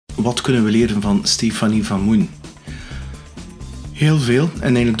Wat kunnen we leren van Stefanie van Moen? Heel veel. En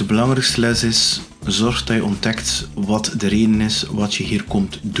eigenlijk de belangrijkste les is: zorg dat je ontdekt wat de reden is, wat je hier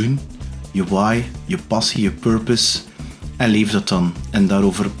komt doen. Je why, je passie, je purpose. En leef dat dan. En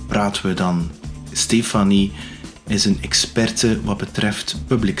daarover praten we dan. Stefanie is een experte wat betreft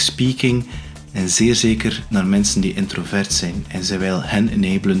public speaking. En zeer zeker naar mensen die introvert zijn. En zij wil hen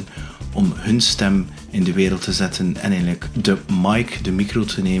enablen om hun stem in de wereld te zetten. En eigenlijk de mic, de micro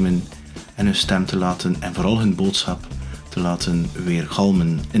te nemen. En hun stem te laten. En vooral hun boodschap te laten weer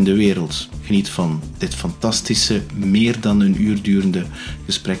galmen in de wereld. Geniet van dit fantastische, meer dan een uur durende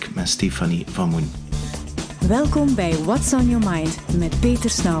gesprek met Stefanie van Moen. Welkom bij What's on Your Mind met Peter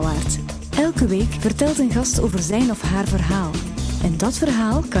Snauwaert. Elke week vertelt een gast over zijn of haar verhaal. En dat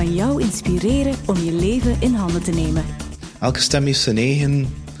verhaal kan jou inspireren om je leven in handen te nemen. Elke stem heeft zijn eigen,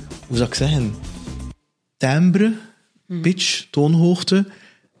 hoe zou ik zeggen, timbre, pitch, toonhoogte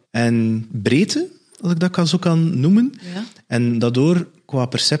en breedte, als ik dat zo kan noemen. Ja. En daardoor, qua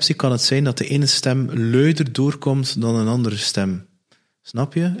perceptie, kan het zijn dat de ene stem luider doorkomt dan een andere stem.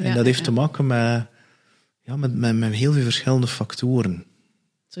 Snap je? En dat heeft te maken met heel veel verschillende factoren.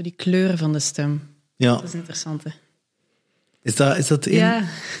 Zo die kleuren van de stem. Ja. Dat is interessant, hè? Is dat in? Ja.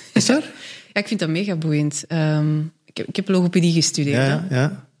 Is dat? Ja, ik vind dat mega boeiend. Ik heb logopedie gestudeerd.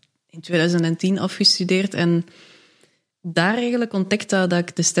 Ja. In 2010 afgestudeerd. En daar eigenlijk ontdekt dat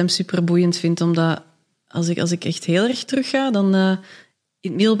ik de stem superboeiend vind. Omdat als ik echt heel erg terug ga, dan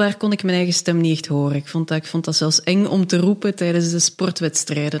in het middelbaar kon ik mijn eigen stem niet echt horen. Ik vond dat zelfs eng om te roepen tijdens de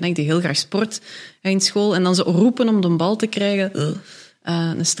sportwedstrijden. Ik deed heel graag sport in school. En dan zo roepen om de bal te krijgen.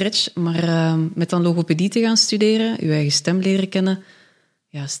 Een stretch. Maar met dan logopedie te gaan studeren, je eigen stem leren kennen.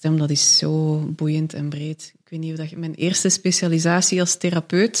 Ja, stem, dat is zo boeiend en breed. Ik weet niet of dat mijn eerste specialisatie als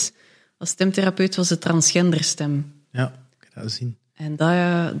stemtherapeut was de transgenderstem. Ja, ik kan dat zien. En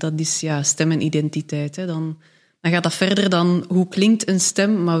dat is stem en identiteit. Hè. Dan gaat dat verder dan hoe klinkt een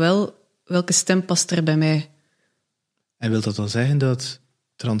stem, maar wel welke stem past er bij mij. En wil dat dan zeggen dat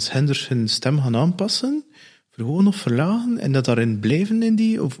transgenders hun stem gaan aanpassen? Verhogen of verlagen? En dat daarin blijven in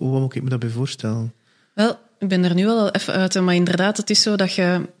die? Of hoe moet ik me dat bij voorstellen? Wel, ik ben er nu al even uit. Maar inderdaad, het is zo dat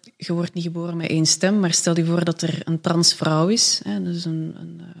je wordt niet geboren met één stem. Maar stel je voor dat er een transvrouw is. Hè, dus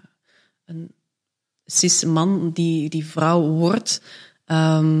een cis-man die vrouw wordt.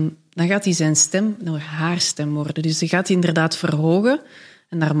 Dan gaat hij zijn stem haar stem worden. Dus dan gaat hij inderdaad verhogen.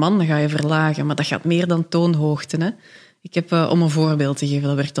 En naar man dan ga je verlagen. Maar dat gaat meer dan toonhoogte, hè. Ik heb, om een voorbeeld te geven,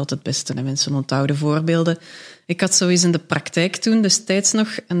 dat werkt altijd het beste. En mensen onthouden voorbeelden. Ik had zo eens in de praktijk toen, destijds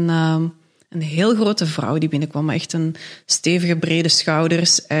nog, een heel grote vrouw die binnenkwam. Echt een stevige, brede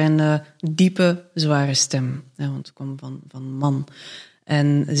schouders en diepe, zware stem. Ja, want ik kwam van man.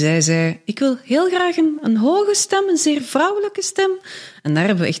 En zij zei, ik wil heel graag een hoge stem, een zeer vrouwelijke stem. En daar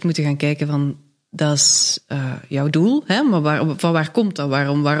hebben we echt moeten gaan kijken van, dat is jouw doel, hè? Maar van waar komt dat?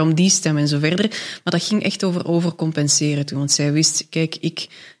 Waarom die stem en zo verder? Maar dat ging echt over overcompenseren toen. Want zij wist, kijk,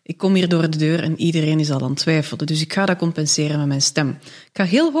 ik kom hier door de deur en iedereen is al aan het twijfelen. Dus ik ga dat compenseren met mijn stem. Ik ga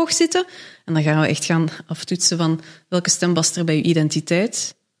heel hoog zitten en dan gaan we echt gaan aftoetsen van welke stem past er bij je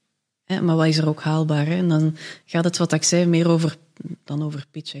identiteit. Hè? Maar wat is er ook haalbaar? Hè? En dan gaat het, wat ik zei, meer over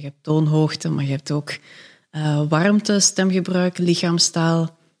pitch. Je hebt toonhoogte, maar je hebt ook warmte, stemgebruik,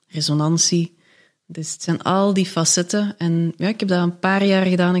 lichaamstaal, resonantie. Dus het zijn al die facetten. En ja, ik heb dat een paar jaar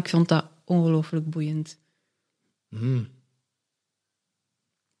gedaan. Ik vond dat ongelooflijk boeiend.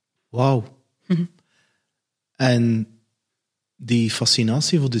 Wauw. En die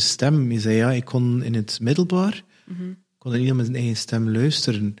fascinatie voor de stem, je zei ik kon in het middelbaar kon niet met mijn eigen stem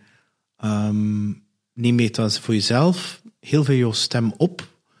luisteren. Neem je dat voor jezelf heel veel jouw stem op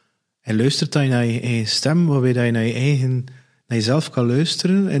en luistert dan naar je eigen stem, waarbij je naar jezelf kan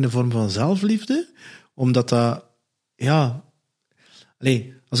luisteren in de vorm van zelfliefde? Omdat dat,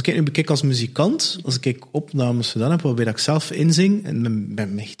 als ik nu bekijk als muzikant, als ik opnames gedaan heb waarbij ik zelf inzing en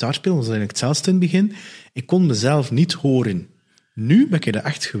met mijn gitaar speel, dat was eigenlijk hetzelfde in het begin, ik kon mezelf niet horen. Nu ben ik dat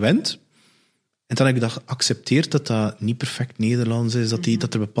echt gewend. En dan heb ik dat geaccepteerd dat dat niet perfect Nederlands is,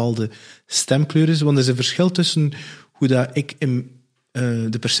 dat er bepaalde stemkleur is. Want er is een verschil tussen hoe dat ik in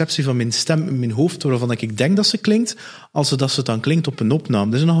de perceptie van mijn stem in mijn hoofd, waarvan ik denk dat ze klinkt, als dat ze dan klinkt op een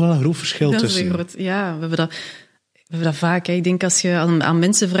opname. Er is nog wel een groot verschil tussen. Ja, we hebben dat vaak. Hè. Ik denk als je aan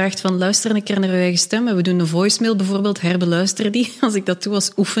mensen vraagt van luister een keer naar je eigen stem. En we doen een voicemail bijvoorbeeld, herbeluister die. Als ik dat doe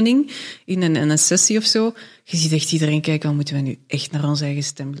als oefening in een sessie of zo. Je ziet echt iedereen kijken, wat moeten we nu echt naar onze eigen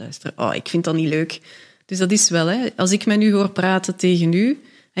stem luisteren? Oh, ik vind dat niet leuk. Dus dat is wel, hè. Als ik met u hoor praten tegen u,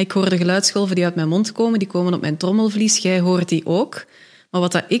 ik hoor de geluidsgolven die uit mijn mond komen, die komen op mijn trommelvlies, jij hoort die ook. Maar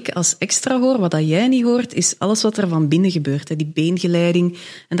wat dat ik als extra hoor, wat dat jij niet hoort, is alles wat er van binnen gebeurt. Hè? Die beengeleiding.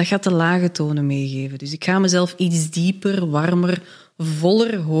 En dat gaat de lage tonen meegeven. Dus ik ga mezelf iets dieper, warmer,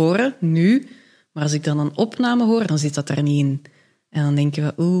 voller horen, nu. Maar als ik dan een opname hoor, dan zit dat er niet in. En dan denken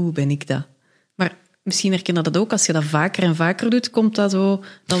we, oeh, ben ik dat? Maar misschien herken je dat ook, als je dat vaker en vaker doet, komt dat zo,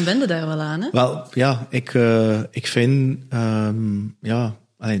 dan wend je daar wel aan, hè? Wel, ja, ik vind...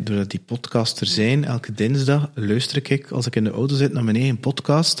 doordat die podcasts er zijn, elke dinsdag luister ik, als ik in de auto zit, naar mijn eigen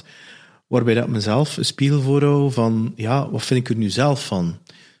podcast, waarbij dat mezelf een spiegel voorhoud van, ja, wat vind ik er nu zelf van?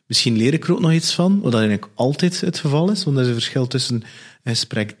 Misschien leer ik er ook nog iets van, wat eigenlijk altijd het geval is, want er is een verschil tussen een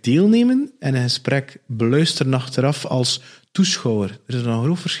gesprek deelnemen en een gesprek beluisteren achteraf als toeschouwer. Er is een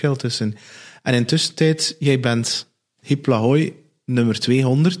groot verschil tussen. En intussen, jij bent Hiplahoi nummer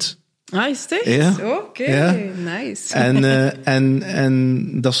 200. Ah, is het echt? Ja. Oké, ja. Nice.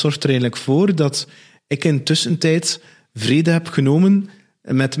 En dat zorgt er eigenlijk voor dat ik in tussentijd vrede heb genomen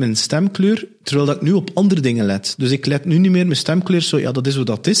met mijn stemkleur, terwijl dat ik nu op andere dingen let. Dus ik let nu niet meer mijn stemkleur zo, ja, dat is hoe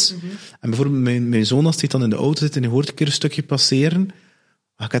dat is. Mm-hmm. En bijvoorbeeld mijn zoon, als hij dan in de auto zit en hij hoort een keer een stukje passeren,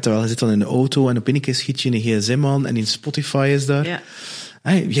 ik heb het wel, hij zit dan in de auto en op een keer schiet je een gsm aan en in Spotify is daar. Ja.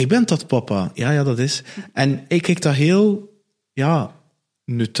 Hey, jij bent dat, papa. Ja, dat is. En ik kijk dat heel,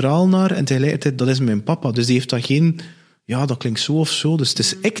 neutraal naar en tegelijkertijd, dat is mijn papa. Dus die heeft dat geen, dat klinkt zo of zo. Dus het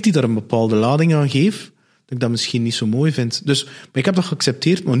is ik die daar een bepaalde lading aan geef, dat ik dat misschien niet zo mooi vind. Dus, maar ik heb dat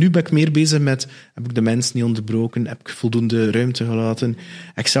geaccepteerd, maar nu ben ik meer bezig met, heb ik de mensen niet onderbroken, heb ik voldoende ruimte gelaten,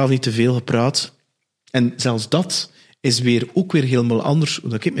 heb ik zelf niet te veel gepraat. En zelfs dat is ook weer helemaal anders,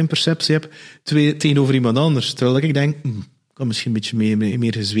 omdat ik mijn perceptie heb, tegenover iemand anders. Terwijl ik denk, ik had misschien een beetje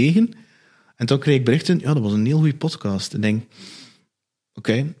meer gezwegen. En dan kreeg ik berichten, dat was een heel goede podcast. En ik denk,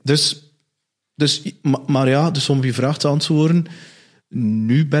 oké, dus om je vraag te antwoorden,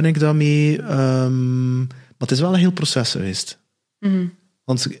 nu ben ik daarmee... maar het is wel een heel proces geweest. Mm-hmm.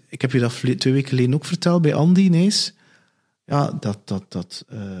 Want ik heb je dat 2 weken geleden ook verteld bij Andy ineens. Ja, dat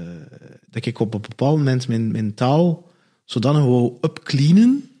ik op een bepaald moment mijn taal zodanig wou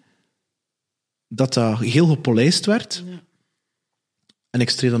upcleanen, dat heel gepolijst werd. Ja. En ik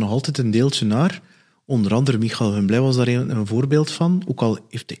streed er nog altijd een deeltje naar. Onder andere Michael Humblij was daar een voorbeeld van. Ook al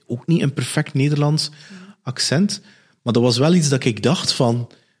heeft hij ook niet een perfect Nederlands accent. Maar dat was wel iets dat ik dacht van...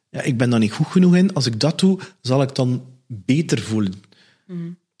 Ja, ik ben daar niet goed genoeg in. Als ik dat doe, zal ik dan beter voelen.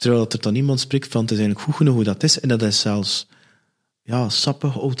 Mm. Terwijl er dan iemand spreekt van... Het is eigenlijk goed genoeg hoe dat is. En dat is zelfs...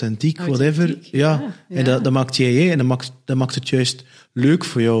 sappig, authentiek, whatever. Ja. En dat maakt jij. En dat maakt het juist leuk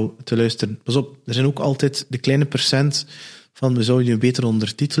voor jou te luisteren. Pas op, er zijn ook altijd de kleine % van we zouden je beter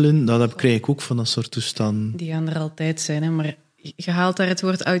ondertitelen. Dat krijg ik ook van dat soort toestanden. Die gaan er altijd zijn, hè? Maar je haalt daar het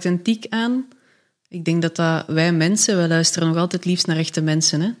woord authentiek aan. Ik denk dat wij mensen, wij luisteren nog altijd liefst naar echte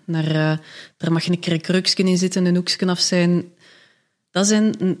mensen. Hè? Daar mag een kruksje in zitten, een hoekje af zijn. Dat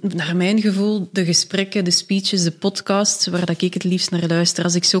zijn, naar mijn gevoel, de gesprekken, de speeches, de podcasts waar dat ik het liefst naar luister.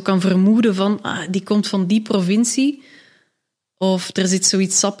 Als ik zo kan vermoeden van, die komt van die provincie... Of er zit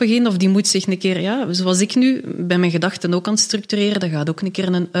zoiets sappig in, of die moet zich een keer... zoals ik nu, bij mijn gedachten ook aan het structureren, daar gaat ook een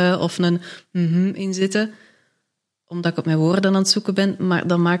keer een of een in zitten. Omdat ik op mijn woorden aan het zoeken ben. Maar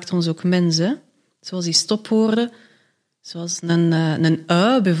dat maakt ons ook mensen. Zoals die stopwoorden. Zoals een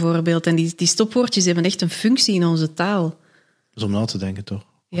bijvoorbeeld. En die stopwoordjes hebben echt een functie in onze taal. Dat is om na te denken, toch?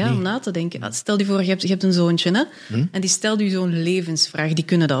 Ja, om na te denken. Stel je voor, je hebt een zoontje, hè? En die stelt je zo'n levensvraag. Die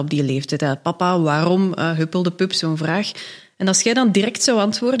kunnen dat op die leeftijd. Hè? Papa, waarom huppel de pup, zo'n vraag... En als jij dan direct zou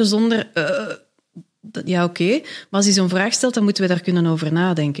antwoorden zonder... oké. Maar als hij zo'n vraag stelt, dan moeten we daar kunnen over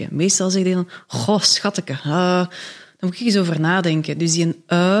nadenken. Meestal zeg je dan... Goh, schatteke. Dan moet ik eens over nadenken. Dus die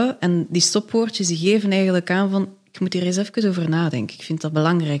en die stopwoordjes, die geven eigenlijk aan van... Ik moet hier eens even over nadenken. Ik vind dat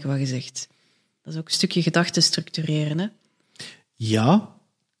belangrijk wat je zegt. Dat is ook een stukje gedachten structureren, hè? Ja.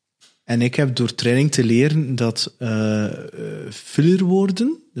 En ik heb door training te leren dat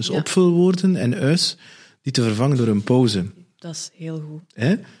fillerwoorden, dus opvulwoorden en uis, die te vervangen door een pauze. Dat is heel goed.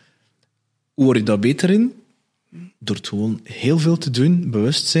 Hoe word je daar beter in? Door het gewoon heel veel te doen,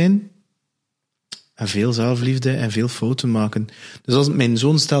 bewust zijn, en veel zelfliefde en veel fouten maken. Dus als mijn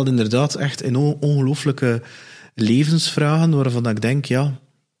zoon stelde inderdaad echt ongelooflijke levensvragen, waarvan ik denk,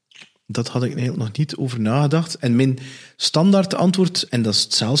 dat had ik eigenlijk nog niet over nagedacht. En mijn standaard antwoord, en dat is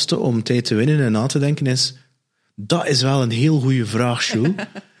het zelfste om tijd te winnen en na te denken, is... Dat is wel een heel goede vraag, Jules.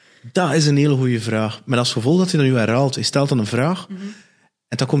 Dat is een hele goede vraag. Maar als gevolg dat hij dat nu herhaalt, hij stelt dan een vraag,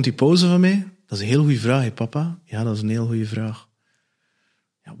 en dan komt die pauze van mij. Dat is een hele goede vraag, hè, papa? Ja, dat is een hele goede vraag.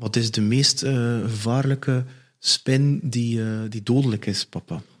 Ja, wat is de meest gevaarlijke spin die dodelijk is,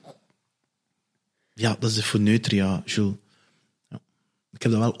 papa? Ja, dat is de Phoneutria, Jules. Ja. Ik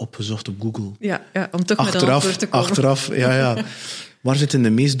heb dat wel opgezocht op Google. Ja, om toch met een antwoord te komen. Achteraf, ja. Waar zitten de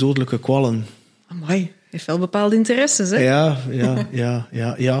meest dodelijke kwallen? Amai, heeft wel bepaalde interesses, hè? Ja, goed, ja.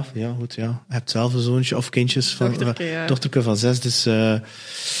 Je hebt zelf een zoontje of kindjes van... Dochterke van 6, dus...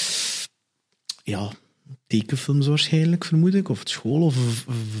 tekenfilms waarschijnlijk, vermoed ik. Of het school, of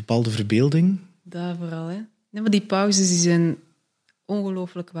een bepaalde verbeelding. Daar vooral, hè. Nee, maar die pauzes die zijn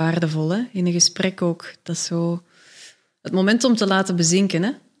ongelooflijk waardevol, hè. In een gesprek ook. Dat is zo... Het moment om te laten bezinken,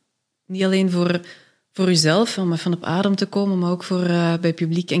 hè. Niet alleen voor uzelf, om even op adem te komen, maar ook voor bij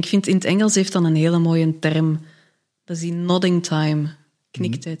publiek. En ik vind in het Engels heeft dan een hele mooie term. Dat is die nodding time.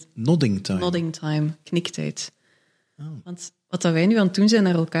 Kniktijd. Nodding time? Nodding time. Kniktijd. Oh. Want wat wij nu aan het doen zijn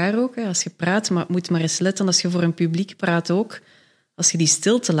naar elkaar ook, hè, als je praat, maar moet maar eens letten, als je voor een publiek praat ook, als je die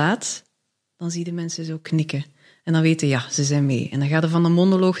stilte laat, dan zie je mensen zo knikken. En dan weten, ja, ze zijn mee. En dan gaat er van een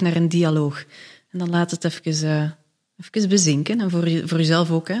monoloog naar een dialoog. En dan laat het even bezinken. En voor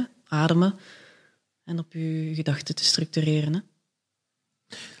jezelf ook, hè, ademen. En op je gedachten te structureren. Hè.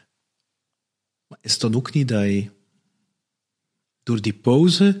 Maar is het dan ook niet dat je door die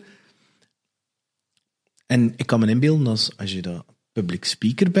pauze... En ik kan me inbeelden, als je dat public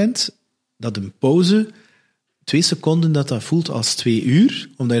speaker bent, dat een pauze, 2 seconden, dat voelt als 2 uur,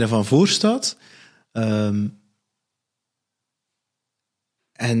 omdat je ervan voor staat.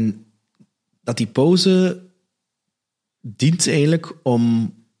 En dat die pauze dient eigenlijk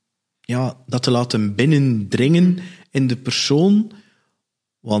om dat te laten binnendringen in de persoon,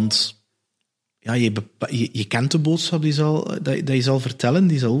 want je kent de boodschap dat je zal vertellen,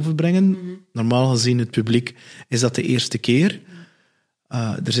 die zal overbrengen. Mm-hmm. Normaal gezien, het publiek, is dat de eerste keer.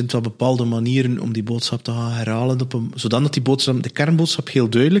 Er zijn wel bepaalde manieren om die boodschap te gaan herhalen, zodat de kernboodschap heel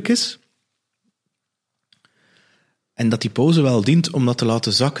duidelijk is. En dat die pauze wel dient om dat te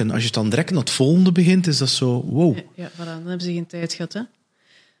laten zakken. Als je dan direct naar het volgende begint, is dat zo, wow. Ja, voilà, dan hebben ze geen tijd gehad, hè.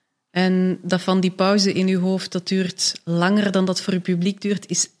 En dat van die pauze in je hoofd, dat duurt langer dan dat voor je publiek duurt,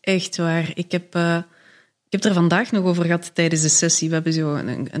 is echt waar. Ik heb er vandaag nog over gehad tijdens de sessie. We hebben zo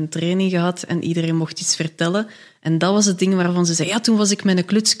een training gehad en iedereen mocht iets vertellen. En dat was het ding waarvan ze zei, ja, toen was ik mijn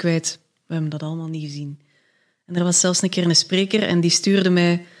kluts kwijt. We hebben dat allemaal niet gezien. En er was zelfs een keer een spreker en die stuurde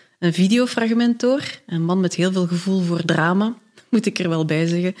mij een videofragment door. Een man met heel veel gevoel voor drama, moet ik er wel bij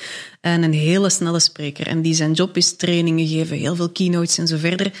zeggen. En een hele snelle spreker. En die zijn job is trainingen geven, heel veel keynotes en zo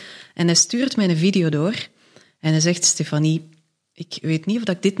verder. En hij stuurt mij een video door. En hij zegt, Stefanie, ik weet niet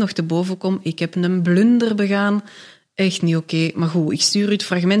of ik dit nog te boven kom. Ik heb een blunder begaan. Echt niet oké. Maar goed, ik stuur u het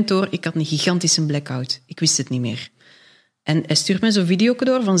fragment door. Ik had een gigantische blackout. Ik wist het niet meer. En hij stuurt mij zo'n video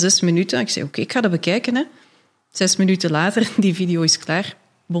door van 6 minuten. Ik zei, oké, ik ga dat bekijken. Hè. 6 minuten later, die video is klaar.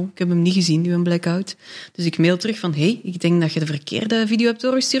 Bon, ik heb hem niet gezien, nu een blackout. Dus ik mail terug van, ik denk dat je de verkeerde video hebt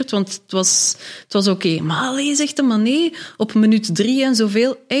doorgestuurd, want het was oké. Maar allee, zegt hem, maar nee, op minuut 3 en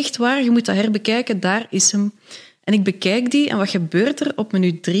zoveel, echt waar, je moet dat herbekijken, daar is hem. En ik bekijk die, en wat gebeurt er op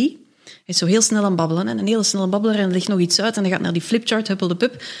minuut 3? Hij is zo heel snel aan het babbelen, en een hele snelle babbelaar, en er ligt nog iets uit, en hij gaat naar die flipchart,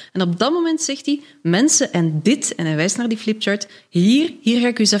 huppelde-pup. En op dat moment zegt hij, mensen, en dit, en hij wijst naar die flipchart, hier ga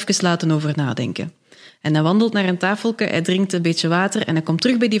ik u eens even laten over nadenken. En hij wandelt naar een tafeltje, hij drinkt een beetje water en hij komt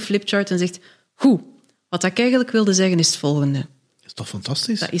terug bij die flipchart en zegt, goed, wat ik eigenlijk wilde zeggen is het volgende. Dat is toch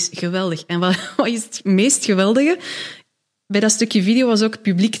fantastisch? Dat is geweldig. En wat is het meest geweldige? Bij dat stukje video was ook het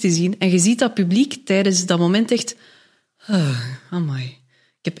publiek te zien. En je ziet dat publiek tijdens dat moment echt, amai,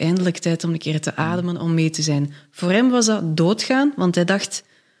 ik heb eindelijk tijd om een keer te ademen, om mee te zijn. Voor hem was dat doodgaan, want hij dacht,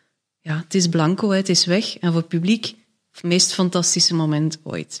 ja, het is blanco, het is weg. En voor het publiek, het meest fantastische moment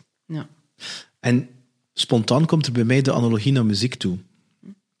ooit. Ja. En spontaan komt er bij mij de analogie naar muziek toe.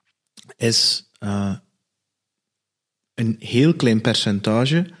 Is een heel klein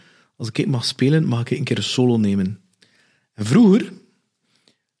percentage. Als ik mag spelen, mag ik een keer een solo nemen. En vroeger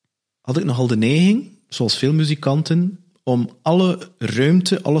had ik nogal de neiging, zoals veel muzikanten, om alle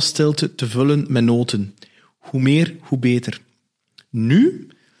ruimte, alle stilte te vullen met noten. Hoe meer, hoe beter. Nu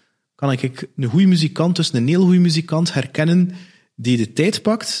kan ik een goede muzikant, dus een heel goede muzikant, herkennen die de tijd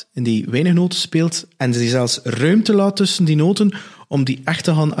pakt en die weinig noten speelt en die zelfs ruimte laat tussen die noten om die echt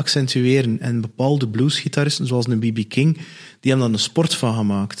te gaan accentueren. En bepaalde bluesgitaristen, zoals een B.B. King, die hebben dan een sport van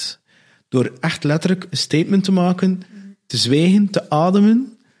gemaakt. Door echt letterlijk een statement te maken, te zwijgen, te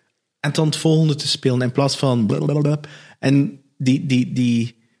ademen en dan het volgende te spelen in plaats van blablabla. En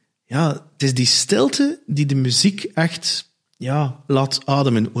het is die stilte die de muziek echt laat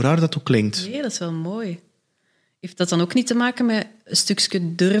ademen, hoe raar dat ook klinkt. Nee, dat is wel mooi. Heeft dat dan ook niet te maken met een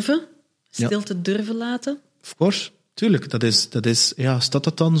stukje durven? Stilte durven laten? Of course, tuurlijk. Dat is, staat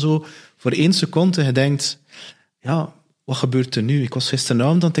dat dan zo voor 1 seconde en je denkt, wat gebeurt er nu? Ik was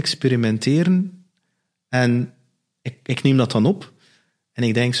gisteravond aan het experimenteren en ik neem dat dan op en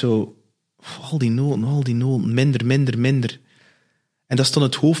ik denk zo, al die noten, minder. En dat is dan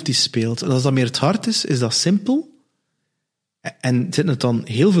het hoofd die speelt. En als dat meer het hart is dat simpel. En zit er dan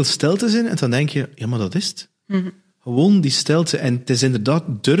heel veel stiltes in, en dan denk je, ja, maar dat is het. Mm-hmm. Gewoon die stilte. En het is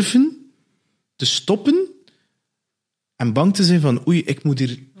inderdaad durven te stoppen en bang te zijn van, oei, ik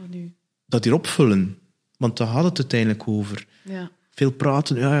moet dat hier opvullen. Want daar gaat het uiteindelijk over. Ja. Veel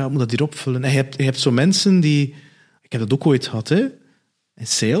praten, ja, ik moet dat hier opvullen. En je hebt zo mensen die... Ik heb dat ook ooit gehad, hè, in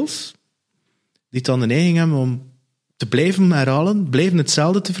sales, die dan de neiging hebben om te blijven herhalen, blijven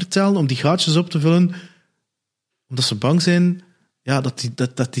hetzelfde te vertellen, om die gaatjes op te vullen, omdat ze bang zijn dat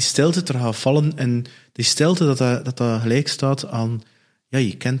die stilte er gaat vallen. En die stilte, dat gelijk staat aan... Ja,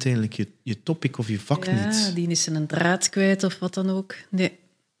 je kent eigenlijk je topic of je vak niet. Ja, die is een draad kwijt of wat dan ook.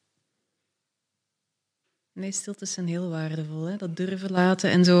 Nee, stiltes zijn heel waardevol. Hè? Dat durven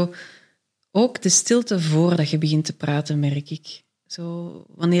laten en zo. Ook de stilte voordat je begint te praten, merk ik. Zo,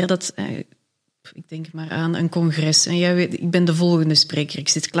 wanneer dat... Ik denk maar aan een congres. En jij weet, ik ben de volgende spreker. Ik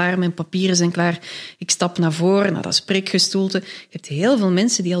zit klaar, mijn papieren zijn klaar. Ik stap naar voren, naar dat spreekgestoelte. Je hebt heel veel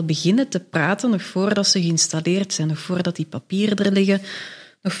mensen die al beginnen te praten, nog voordat ze geïnstalleerd zijn, nog voordat die papieren er liggen,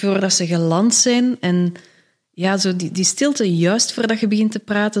 nog voordat ze geland zijn. En ja, zo die stilte, juist voordat je begint te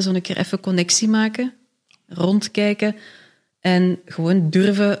praten, zo een keer even connectie maken, rondkijken en gewoon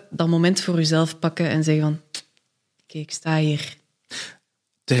durven dat moment voor jezelf pakken en zeggen van, kijk, ik sta hier.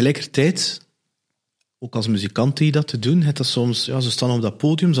 Tegelijkertijd, ook als muzikant die dat te doen, het dat soms, ze staan op dat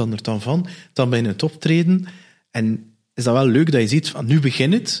podium, ze zijn er dan van, dan ben je het optreden. En is dat wel leuk dat je ziet van, nu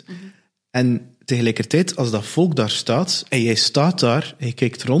begint het. Mm-hmm. En tegelijkertijd, als dat volk daar staat, en jij staat daar, en je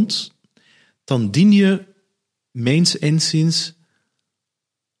kijkt rond, dan dien je, mijns inziens,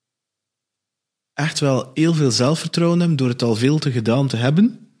 echt wel heel veel zelfvertrouwen hebben, door het al veel te gedaan te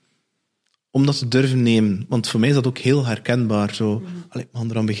hebben, om dat te durven nemen. Want voor mij is dat ook heel herkenbaar. Zo, we gaan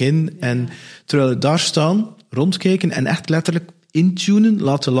eraan beginnen. Ja. En terwijl we daar staan, rondkijken en echt letterlijk intunen,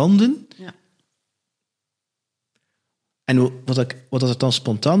 laten landen. Ja. En wat er dan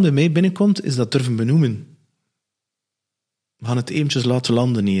spontaan bij mij binnenkomt, is dat durven benoemen. We gaan het eventjes laten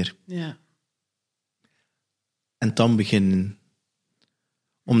landen hier. Ja. En dan beginnen.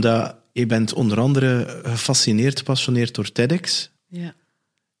 Omdat je bent onder andere gefascineerd, gepassioneerd door TEDx. Ja.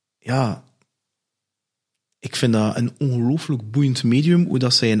 Ja, ik vind dat een ongelooflijk boeiend medium, hoe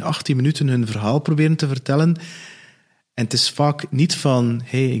dat zij in 18 minuten hun verhaal proberen te vertellen. En het is vaak niet van,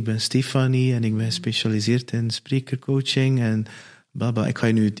 hey, ik ben Stefanie en ik ben gespecialiseerd in sprekercoaching en baba, ik ga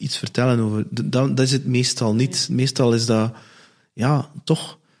je nu iets vertellen over... Dat is het meestal niet. Meestal is dat, ja,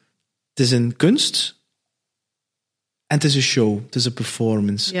 toch... Het is een kunst en het is een show, het is een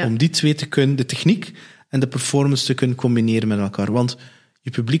performance. Ja. Om die twee te kunnen, de techniek en de performance te kunnen combineren met elkaar. Want je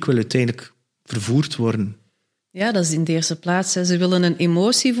publiek wil uiteindelijk vervoerd worden. Ja, dat is in de eerste plaats. Hè. Ze willen een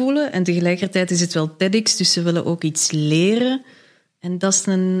emotie voelen en tegelijkertijd is het wel TEDx, dus ze willen ook iets leren. En dat is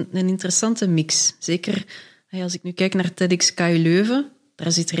een interessante mix. Zeker als ik nu kijk naar TEDx KU Leuven,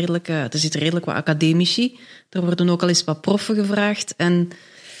 daar zit redelijk wat academici. Er worden ook al eens wat proffen gevraagd. En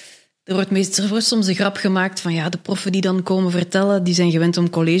er wordt soms een grap gemaakt van ja, de proffen die dan komen vertellen, die zijn gewend om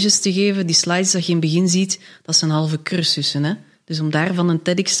colleges te geven. Die slides dat je in het begin ziet, dat zijn halve cursussen. Hè? Dus om daarvan een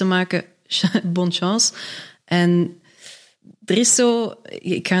TEDx te maken, bonne chance. En er is zo...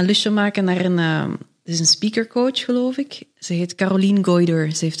 Ik ga een lusje maken naar het is een speakercoach, geloof ik. Ze heet Caroline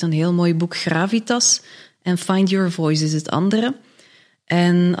Goyder. Ze heeft een heel mooi boek, Gravitas. En Find Your Voice is het andere.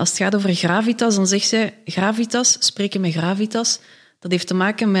 En als het gaat over gravitas, dan zegt zij... Gravitas, spreken met gravitas, dat heeft te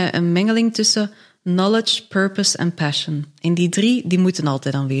maken met een mengeling tussen knowledge, purpose en passion. En die drie, die moeten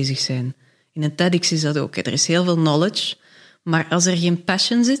altijd aanwezig zijn. In een TEDx is dat ook. Er is heel veel knowledge... Maar als er geen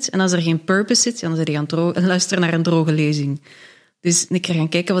passion zit en als er geen purpose zit, dan zit je gaan luisteren naar een droge lezing. Dus een keer gaan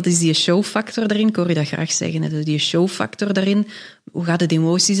kijken, wat is die showfactor daarin? Ik hoor je dat graag zeggen, hè? Die showfactor daarin. Hoe gaat het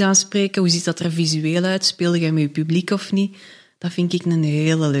emoties aanspreken? Hoe ziet dat er visueel uit? Speel je met je publiek of niet? Dat vind ik een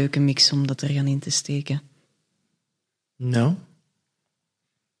hele leuke mix om dat er gaan in te steken. Nou,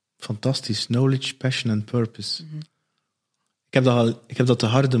 fantastisch. Knowledge, passion en purpose. Mm-hmm. Ik heb dat de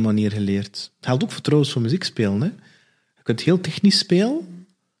harde manier geleerd. Het geldt ook trouwens voor muziek spelen, hè. Je kunt heel technisch spelen,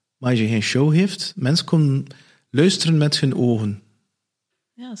 maar als je geen show heeft, mensen kunnen luisteren met hun ogen.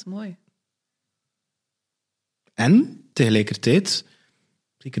 Ja, dat is mooi. En tegelijkertijd,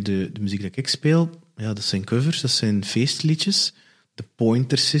 zeker de muziek die ik speel, ja, dat zijn covers, dat zijn feestliedjes. De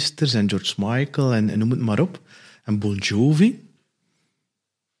Pointer Sisters en George Michael en noem het maar op. En Bon Jovi.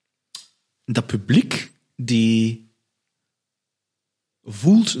 Dat publiek die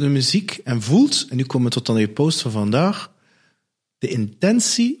voelt de muziek en voelt, en nu komen we tot aan je post van vandaag, de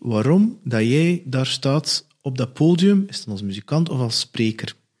intentie waarom dat jij daar staat op dat podium, is het als muzikant of als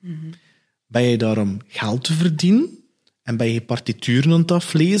spreker. Mm-hmm. Ben je daar om geld te verdienen en ben je partituren aan het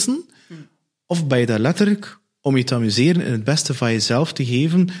aflezen? Of ben je daar letterlijk om je te amuseren en het beste van jezelf te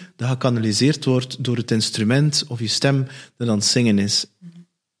geven dat gekanaliseerd wordt door het instrument of je stem dat aan het zingen is?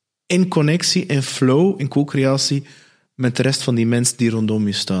 In connectie, in flow, in co-creatie met de rest van die mensen die rondom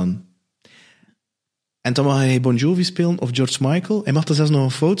je staan. En dan mag hij Bon Jovi spelen of George Michael. Hij mag er zelfs nog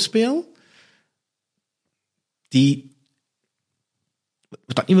een fout spelen.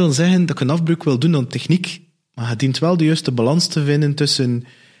 Wat dat niet wil zeggen dat ik een afbreuk wil doen aan techniek, maar je dient wel de juiste balans te vinden tussen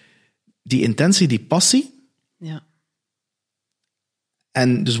die intentie, die passie. Ja.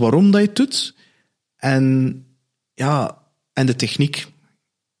 En dus waarom dat je het doet. En de techniek.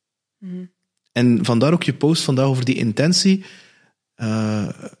 En vandaar ook je post vandaag over die intentie.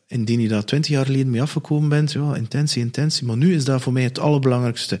 Indien je daar 20 jaar geleden mee afgekomen bent, ja, intentie. Maar nu is dat voor mij het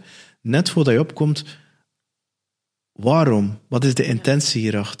allerbelangrijkste. Net voordat je opkomt, waarom? Wat is de intentie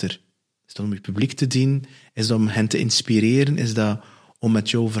hierachter? Is dat om je publiek te dienen? Is dat om hen te inspireren? Is dat om met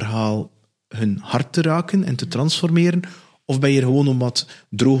jouw verhaal hun hart te raken en te transformeren? Of ben je er gewoon om wat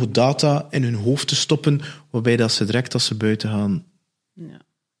droge data in hun hoofd te stoppen, waarbij dat ze direct als ze buiten gaan... Ja,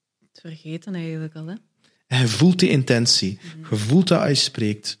 het vergeten eigenlijk al, hè? En je voelt die intentie. Je voelt dat als je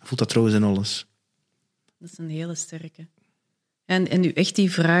spreekt. Je voelt dat trouwens in alles. Dat is een hele sterke. En nu echt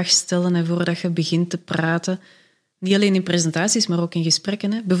die vraag stellen hè, voordat je begint te praten. Niet alleen in presentaties, maar ook in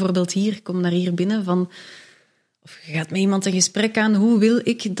gesprekken. Hè. Bijvoorbeeld hier, kom naar hier binnen van... Of je gaat met iemand een gesprek aan. Hoe wil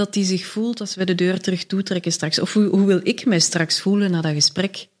ik dat die zich voelt als we de deur terug toetrekken straks? Of hoe wil ik mij straks voelen na dat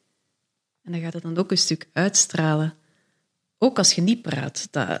gesprek? En dan gaat het dan ook een stuk uitstralen. Ook als je niet praat.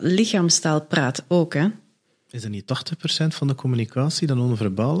 Dat lichaamstaal praat ook, hè. Is dat niet 80% van de communicatie dan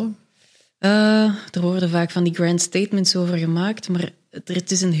non-verbale? Er worden vaak van die grand statements over gemaakt, maar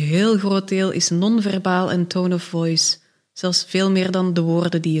het is een heel groot deel is non-verbaal en tone of voice. Zelfs veel meer dan de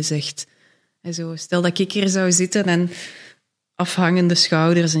woorden die je zegt. En zo, stel dat ik hier zou zitten en afhangende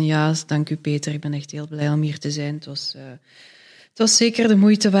schouders en ja, dank u Peter, ik ben echt heel blij om hier te zijn. Het was zeker de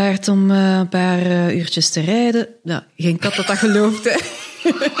moeite waard om een paar uurtjes te rijden. Nou, geen kat dat gelooft, hè.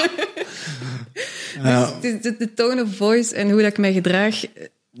 Ja. Dus de tone of voice en hoe dat ik mij gedraag,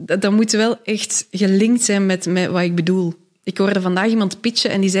 dat moet wel echt gelinkt zijn met wat ik bedoel. Ik hoorde vandaag iemand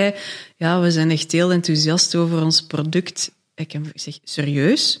pitchen en die zei, ja, we zijn echt heel enthousiast over ons product. Ik zeg,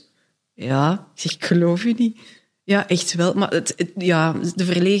 serieus? Ja, ik zeg, ik geloof je niet. Ja, echt wel. Maar de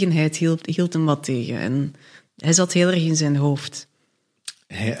verlegenheid hield hem wat tegen. En hij zat heel erg in zijn hoofd.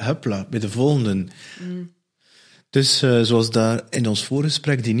 Huppla, bij de volgende. Dus zoals daar in ons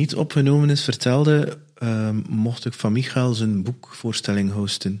voorgesprek, die niet opgenomen is, vertelde, mocht ik van Michael zijn boekvoorstelling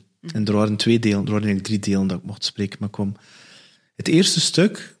hosten. En er waren 2 delen, er waren eigenlijk 3 delen dat ik mocht spreken, maar kom. Het eerste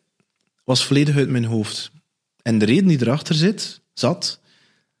stuk was volledig uit mijn hoofd. En de reden die erachter zat,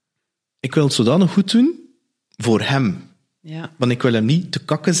 ik wil het zodanig goed doen voor hem. Ja. Want ik wil hem niet te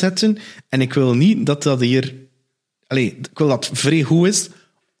kakken zetten en ik wil niet dat hier... ik wil dat het vrij goed is,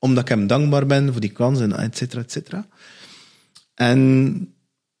 omdat ik hem dankbaar ben voor die kans, en et cetera, et cetera. En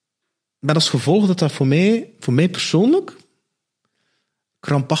met als gevolg dat voor mij persoonlijk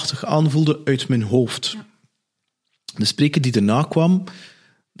krampachtig aanvoelde uit mijn hoofd. Ja. De spreker die erna kwam,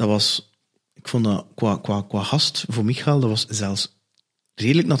 dat was... Ik vond dat qua gast voor Michael, dat was zelfs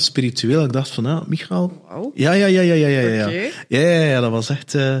redelijk naar het spiritueel. Ik dacht van, Michael... Wow. Ja. Okay. Ja, dat was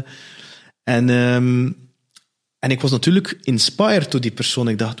echt... En ik was natuurlijk inspired door die persoon.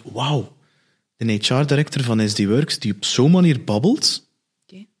 Ik dacht, wauw, de HR-director van SD Works, die op zo'n manier babbelt.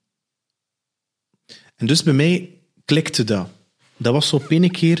 Okay. En dus bij mij klikte dat. Dat was zo op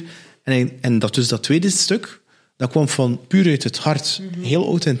een keer. En dat tweede stuk, dat kwam van puur uit het hart. Mm-hmm. Heel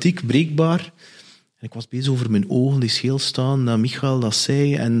authentiek, breekbaar. En ik was bezig over mijn ogen die scheel staan, dat Michael dat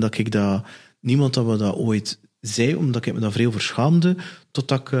zei, en dat ik dat... Niemand dat we dat ooit zei, omdat ik me daar vrij over schaamde,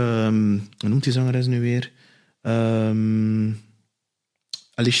 totdat ik... hoe noemt die zangeres nu weer?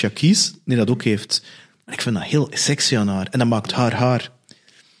 Alicia Keys, die dat ook heeft. En ik vind dat heel sexy aan haar. En dat maakt haar.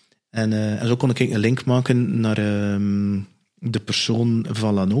 En zo kon ik een link maken naar de persoon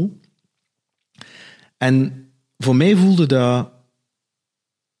van Lano. En voor mij voelde dat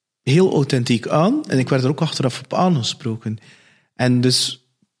heel authentiek aan. En ik werd er ook achteraf op aangesproken. En dus,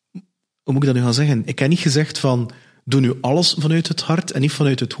 hoe moet ik dat nu gaan zeggen? Ik heb niet gezegd van... Doe nu alles vanuit het hart en niet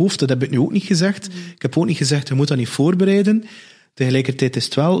vanuit het hoofd. Dat heb ik nu ook niet gezegd. Ik heb ook niet gezegd, je moet dat niet voorbereiden. Tegelijkertijd is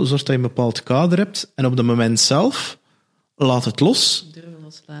het wel, zorg dat je een bepaald kader hebt. En op het moment zelf, laat het los. Durven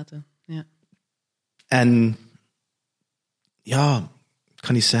loslaten, ja. En ja, ik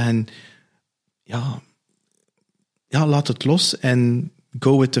kan niet zeggen... Ja, laat het los en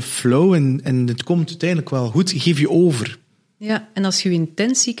go with the flow. En het komt uiteindelijk wel goed. Geef je over. Ja, en als je je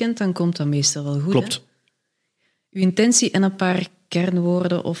intentie kent, dan komt dat meestal wel goed. Klopt. Hè? uw intentie en een paar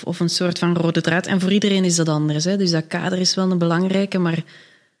kernwoorden of een soort van rode draad. En voor iedereen is dat anders. Hè? Dus dat kader is wel een belangrijke, maar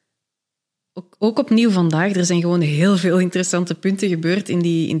ook opnieuw vandaag, er zijn gewoon heel veel interessante punten gebeurd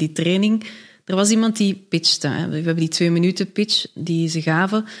in die training. Er was iemand die pitchte. Hè? We hebben die 2 minuten pitch die ze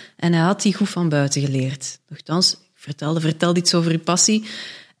gaven en hij had die goed van buiten geleerd. Nochtans, vertelde iets over uw passie.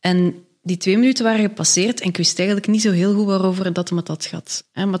 En die 2 minuten waren gepasseerd en ik wist eigenlijk niet zo heel goed waarover dat hem het had.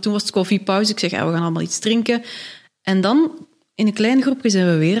 Maar toen was het koffiepauze. Ik zeg, we gaan allemaal iets drinken. En dan, in een klein groepje, zijn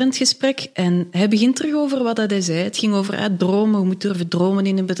we weer in het gesprek. En hij begint terug over wat hij zei. Het ging over dromen. We moeten durven dromen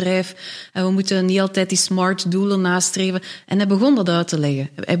in een bedrijf. En we moeten niet altijd die smart doelen nastreven. En hij begon dat uit te leggen.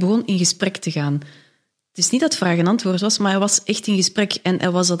 Hij begon in gesprek te gaan. Het is niet dat vraag en antwoord was, maar hij was echt in gesprek. En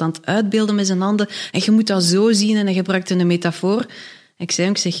hij was dat aan het uitbeelden met zijn handen. En je moet dat zo zien. En hij gebruikte een metafoor. En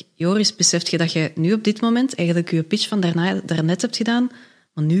ik zeg, Joris, beseft je dat je nu op dit moment eigenlijk je pitch van daarnet hebt gedaan?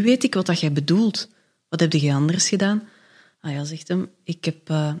 Maar nu weet ik wat jij bedoelt. Wat heb je anders gedaan? Ah ja, zegt hem,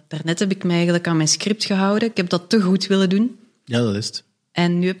 daarnet heb ik mij eigenlijk aan mijn script gehouden. Ik heb dat te goed willen doen. Ja, dat is het.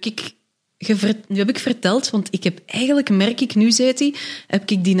 En nu heb ik verteld, want ik heb eigenlijk, merk ik nu, zei hij, heb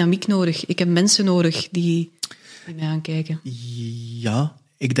ik dynamiek nodig. Ik heb mensen nodig die mij aankijken. Ja,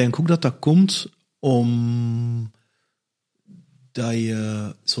 ik denk ook dat komt om dat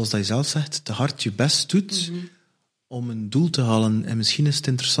je, zoals dat je zelf zegt, te hard je best doet om een doel te halen. En misschien is het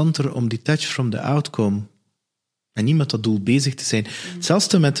interessanter om detached from the outcome en niet met dat doel bezig te zijn.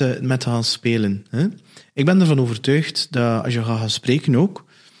 Hetzelfde met te gaan spelen. Hè? Ik ben ervan overtuigd dat als je gaat gaan spreken ook,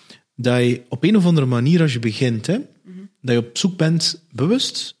 dat je op een of andere manier, als je begint, dat je op zoek bent,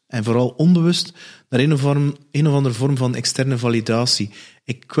 bewust en vooral onbewust, naar een of andere vorm van externe validatie.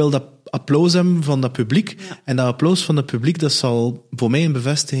 Ik wil dat applaus hebben van dat publiek. Ja. En dat applaus van dat publiek, dat zal voor mij een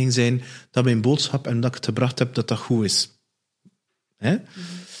bevestiging zijn dat mijn boodschap en dat ik het gebracht heb, dat goed is. Hè?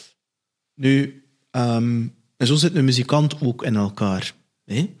 Nu, en zo zit een muzikant ook in elkaar.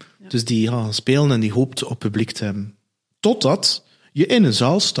 Hè? Ja. Dus die gaat gaan spelen en die hoopt op publiek te hebben. Totdat je in een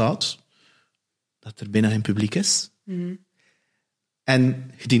zaal staat, dat er bijna geen publiek is.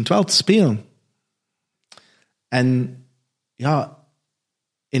 En je dient wel te spelen. En ja,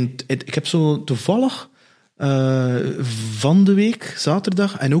 ik heb zo toevallig van de week,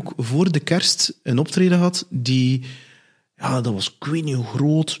 zaterdag, en ook voor de kerst een optreden gehad die, ja, dat was ik weet niet hoe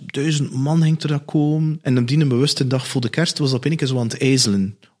groot, 1000 man ging er dat komen. En op die bewuste dag voor de kerst was dat een keer zo aan het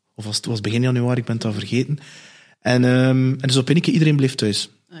ijzelen. Of het was begin januari, ik ben het al vergeten. En dus op een keer iedereen bleef thuis.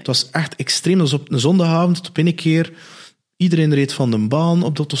 Het was echt extreem. Dat was op een zondagavond, op een keer iedereen reed van de baan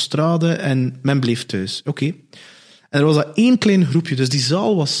op de autostrade en men bleef thuis. Oké. En er was dat 1 klein groepje. Dus die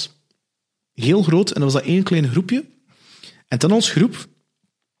zaal was heel groot en er was dat 1 klein groepje. En dan als groep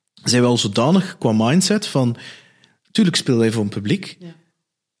zijn we al zodanig qua mindset van, natuurlijk spelen wij voor een publiek. Ja.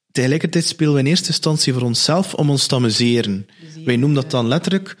 Tegelijkertijd spelen we in eerste instantie voor onszelf om ons te amuseren. Wij noemen dat dan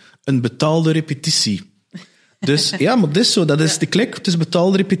letterlijk een betaalde repetitie. Dus ja, maar dit is zo. Dat is de klik. Het is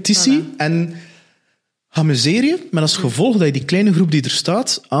betaalde repetitie. Voilà. En amuseer je, met als gevolg dat je die kleine groep die er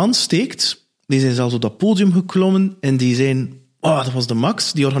staat aansteekt. Die zijn zelfs op dat podium geklommen en die zijn, dat was de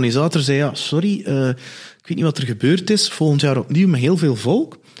max. Die organisator zei, ja, sorry, ik weet niet wat er gebeurd is. Volgend jaar opnieuw met heel veel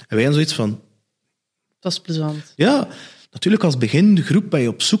volk. En wij hadden zoiets van... Dat is plezant. Ja, natuurlijk als beginnende groep ben je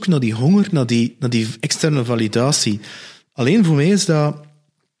op zoek naar die honger, naar die externe validatie. Alleen voor mij is dat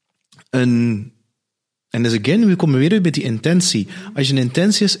een... En dus again, we komen weer bij die intentie. Als je een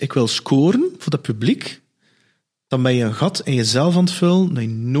intentie is, ik wil scoren voor dat publiek, dan ben je een gat in jezelf aan het vullen dat je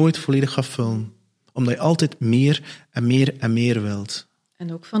nooit volledig gaat vullen. Omdat je altijd meer en meer en meer wilt.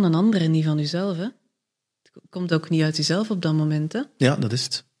 En ook van een ander en niet van jezelf, hè? Het komt ook niet uit jezelf op dat moment, hè? Ja, dat is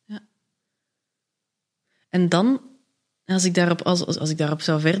het. Ja. En dan, als ik daarop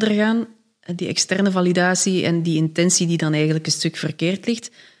zou verder gaan, die externe validatie en die intentie die dan eigenlijk een stuk verkeerd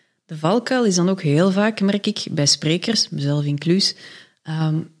ligt, de valkuil is dan ook heel vaak, merk ik, bij sprekers, mezelf inclus,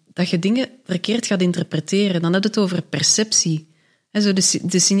 dat je dingen verkeerd gaat interpreteren. Dan heb je het over perceptie. He, zo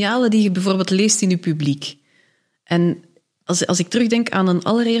de signalen die je bijvoorbeeld leest in je publiek. En als ik terugdenk aan een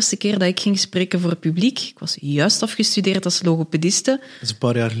allereerste keer dat ik ging spreken voor het publiek, ik was juist afgestudeerd als logopediste. Dat is een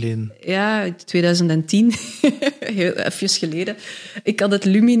paar jaar geleden. Ja, 2010. Heel even geleden. Ik had het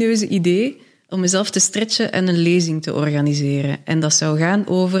lumineuze idee om mezelf te stretchen en een lezing te organiseren. En dat zou gaan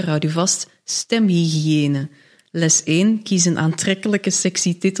over, houd u vast, stemhygiëne. Les 1, kies een aantrekkelijke,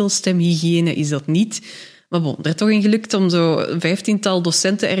 sexy titel. Stemhygiëne is dat niet. Maar bon, er is toch in gelukt om zo een 15-tal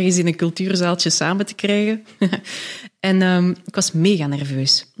docenten ergens in een cultuurzaaltje samen te krijgen. En ik was mega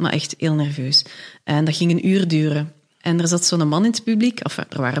nerveus. Maar echt heel nerveus. En dat ging een uur duren. En er zat zo'n man in het publiek. Enfin,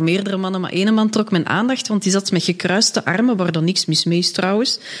 er waren meerdere mannen, maar één man trok mijn aandacht, want die zat met gekruiste armen, waar dan niks mis mee is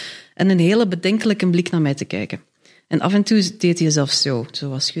trouwens, en een hele bedenkelijke blik naar mij te kijken. En af en toe deed hij zelfs zo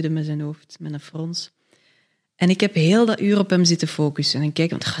wat schudden met zijn hoofd, met een frons. En ik heb heel dat uur op hem zitten focussen. En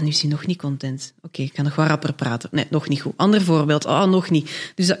kijken, want nu is hij nog niet content. Oké, ik kan nog wat rapper praten. Nee, nog niet goed. Ander voorbeeld. Nog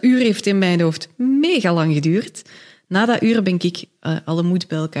niet. Dus dat uur heeft in mijn hoofd mega lang geduurd. Na dat uur ben ik alle moed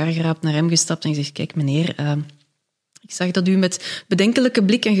bij elkaar geraapt, naar hem gestapt en gezegd, kijk meneer, ik zag dat u met bedenkelijke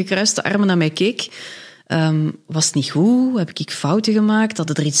blik en gekruiste armen naar mij keek. Was het niet goed? Heb ik fouten gemaakt?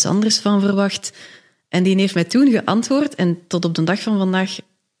 Had er iets anders van verwacht? En die heeft mij toen geantwoord, en tot op de dag van vandaag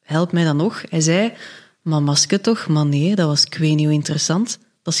helpt mij dat nog. Hij zei, maar masker toch? Maar nee, dat was ik weet niet hoe interessant.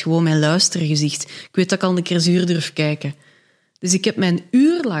 Dat is gewoon mijn luistergezicht. Ik weet dat ik al een keer zuur durf kijken. Dus ik heb mij een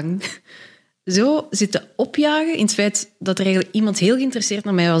uur lang zo zitten opjagen in het feit dat er eigenlijk iemand heel geïnteresseerd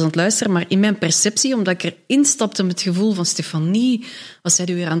naar mij was aan het luisteren, maar in mijn perceptie, omdat ik erin stapte met het gevoel van Stefanie, wat zij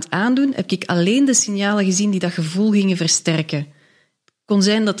er weer aan het aandoen, heb ik alleen de signalen gezien die dat gevoel gingen versterken. Het kon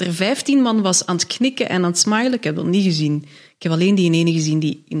zijn dat er 15 man was aan het knikken en aan het smilen. Ik heb dat niet gezien. Ik heb alleen die ene gezien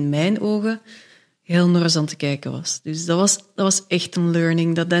die in mijn ogen heel nors aan het kijken was. Dus dat was echt een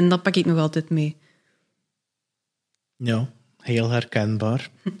learning. Dat pak ik nog altijd mee. Ja, heel herkenbaar.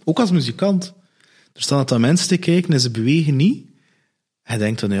 Ook als muzikant. Er staan altijd mensen te kijken en ze bewegen niet. Hij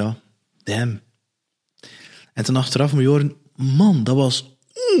denkt dan, ja, damn. En toen achteraf moet je horen, man, dat was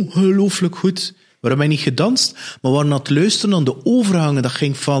ongelooflijk goed. We hebben niet gedanst, maar we waren aan het luisteren aan de overgangen. Dat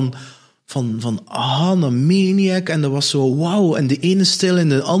ging van naar Maniac en dat was zo wauw. En de ene stil en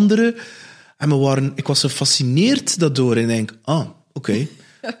de andere. En ik was zo gefascineerd daardoor. En ik denk, oké.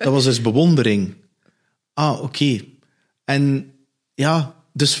 Dat was dus bewondering. Oké. En ja,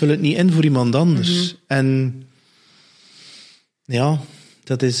 dus vul het niet in voor iemand anders. Mm-hmm. En ja,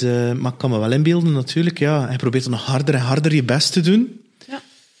 dat is... maar ik kan me wel inbeelden natuurlijk. Ja, hij probeert nog harder en harder je best te doen. Ja.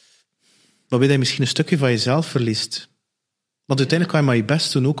 Waarbij je misschien een stukje van jezelf verliest. Want uiteindelijk kan je maar je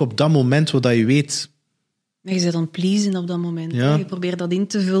best doen, ook op dat moment wat je weet. Ja, je bent aan het pleasen op dat moment. Ja. Je probeert dat in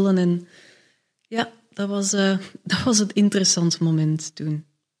te vullen. En ja, dat was het interessante moment toen.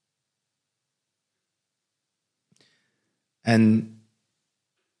 En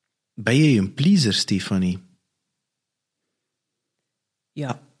ben je een pleaser, Stefanie?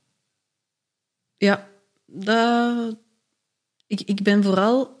 Ja. Ja, ik ben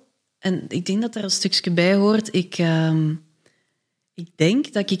vooral... En ik denk dat daar een stukje bij hoort. Ik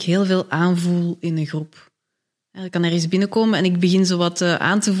denk dat ik heel veel aanvoel in een groep. Ik kan ergens binnenkomen en ik begin zo wat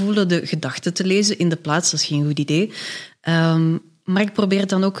aan te voelen, de gedachten te lezen in de plaats. Dat is geen goed idee. Maar ik probeer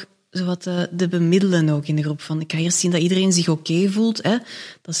dan ook zo wat de bemiddelen ook in de groep. Van, ik ga eerst zien dat iedereen zich oké voelt. Hè?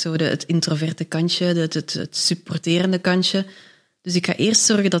 Dat is zo het introverte kantje, het supporterende kantje. Dus ik ga eerst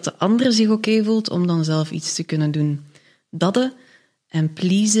zorgen dat de ander zich oké voelt om dan zelf iets te kunnen doen. Dat en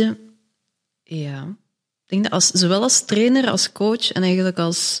pleasen, ja. Ik denk dat zowel als trainer, als coach en eigenlijk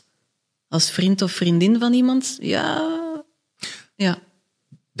als vriend of vriendin van iemand, ja.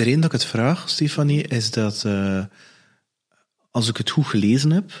 De reden dat ik het vraag, Stefanie, is dat als ik het goed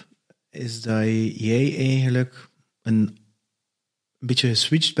gelezen heb, is dat jij eigenlijk een beetje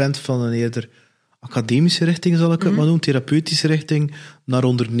geswitcht bent van een eerder academische richting, zal ik het maar noemen, therapeutische richting, naar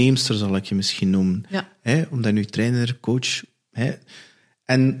onderneemster, zal ik je misschien noemen. Ja. Omdat nu trainer, coach...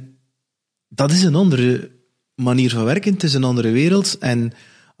 En dat is een andere manier van werken, het is een andere wereld. En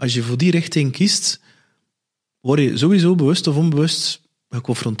als je voor die richting kiest, word je sowieso bewust of onbewust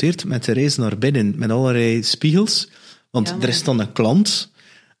geconfronteerd met de reis naar binnen, met allerlei spiegels. Want er is dan een klant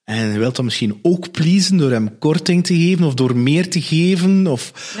en je wilt dan misschien ook pleasen door hem korting te geven of door meer te geven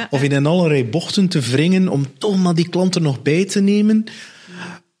of in allerlei bochten te wringen om toch maar die klant er nog bij te nemen.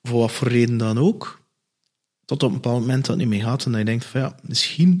 Ja. Voor wat voor reden dan ook. Tot op een bepaald moment dat het niet meer gaat en dat je denkt van ja,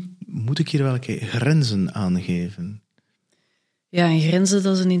 misschien moet ik hier wel een keer grenzen aangeven. Ja, en grenzen,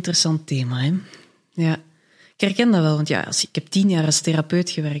 dat is een interessant thema. Hè? Ja. Ik herken dat wel, want ja, ik heb 10 jaar als therapeut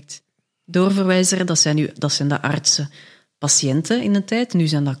gewerkt. Doorverwijzer, dat zijn de artsen. Patiënten in de tijd, nu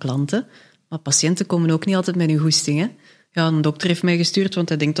zijn dat klanten. Maar patiënten komen ook niet altijd met hun goestingen. Ja, een dokter heeft mij gestuurd, want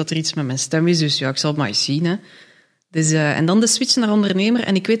hij denkt dat er iets met mijn stem is, dus ja, ik zal het maar eens zien. Hè. Dus, en dan de switch naar ondernemer.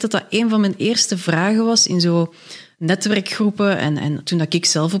 En ik weet dat een van mijn eerste vragen was in zo netwerkgroepen. En toen dat ik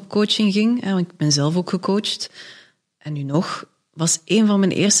zelf op coaching ging, want ik ben zelf ook gecoacht. En nu nog, was een van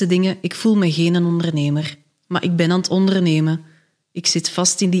mijn eerste dingen, ik voel me geen ondernemer. Maar ik ben aan het ondernemen. Ik zit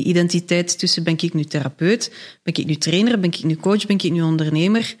vast in die identiteit tussen, ben ik nu therapeut? Ben ik nu trainer? Ben ik nu coach? Ben ik nu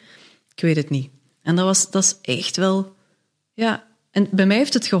ondernemer? Ik weet het niet. En dat is echt wel... Ja. En bij mij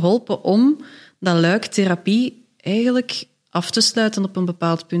heeft het geholpen om dat luik therapie eigenlijk af te sluiten op een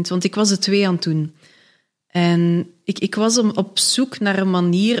bepaald punt. Want ik was de 2 aan het doen. En ik was op zoek naar een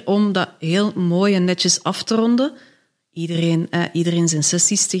manier om dat heel mooi en netjes af te ronden. iedereen zijn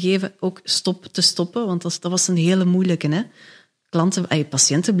sessies te geven, ook te stoppen, want dat was een hele moeilijke. Hè?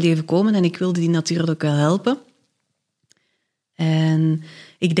 Patiënten bleven komen en ik wilde die natuurlijk ook wel helpen. En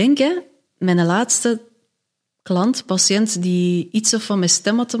ik denk, mijn laatste patiënt die iets of van mijn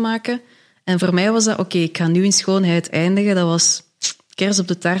stem had te maken. En voor mij was dat, oké, ik ga nu in schoonheid eindigen. Dat was kers op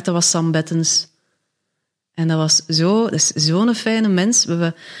de taart, dat was Sam Bettens. En dat is zo'n fijne mens.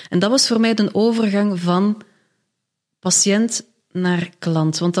 En dat was voor mij de overgang van patiënt naar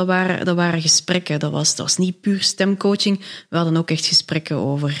klant. Want dat waren gesprekken. Dat was niet puur stemcoaching. We hadden ook echt gesprekken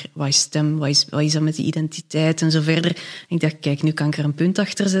over wat is stem, wat is dat met die identiteit en zo verder. En ik dacht, kijk, nu kan ik er een punt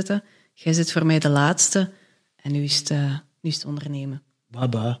achter zetten. Jij zit voor mij de laatste. En nu is het ondernemen.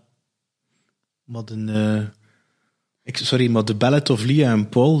 Baba. Maar de Ballad of Lia en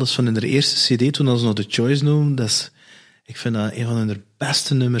Paul, dat is van hun eerste cd, toen ze nog The Choice noemen, ik vind dat een van hun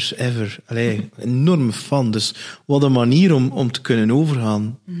beste nummers ever. Allee, enorme fan. Dus wat een manier om te kunnen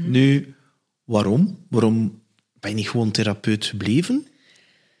overgaan. Mm-hmm. Nu, waarom? Waarom ben je niet gewoon therapeut gebleven?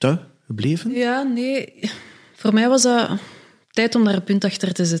 Ja, nee. Voor mij was dat tijd om daar een punt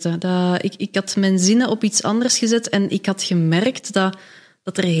achter te zetten. Ik had mijn zinnen op iets anders gezet en ik had gemerkt dat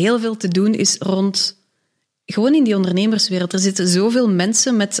er heel veel te doen is rond... Gewoon in die ondernemerswereld. Er zitten zoveel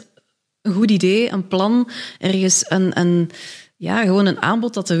mensen met een goed idee, een plan, ergens gewoon een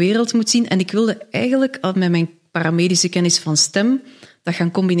aanbod dat de wereld moet zien. En ik wilde eigenlijk met mijn paramedische kennis van stem dat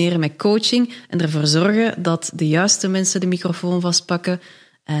gaan combineren met coaching en ervoor zorgen dat de juiste mensen de microfoon vastpakken.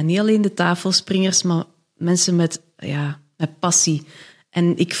 Niet alleen de tafelspringers, maar mensen met passie.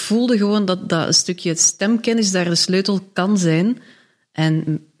 En ik voelde gewoon dat een stukje stemkennis daar de sleutel kan zijn.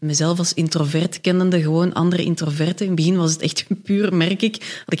 En mezelf als introvert kennende, gewoon andere introverten. In het begin was het echt puur, merk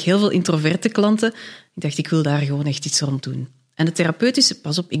ik, had ik heel veel introverte klanten. Ik dacht, ik wil daar gewoon echt iets rond doen. En de therapeutische,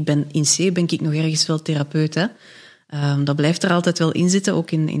 pas op, in C ben ik nog ergens wel therapeut. Hè. Dat blijft er altijd wel in zitten,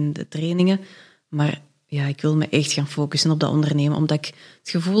 ook in de trainingen. Maar ja, ik wil me echt gaan focussen op dat ondernemen, omdat ik het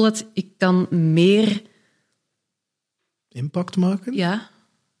gevoel had, ik kan meer... Impact maken?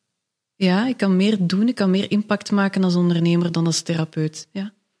 Ja, ik kan meer doen, ik kan meer impact maken als ondernemer dan als therapeut.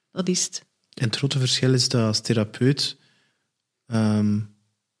 Ja, dat is het. En het grote verschil is dat als therapeut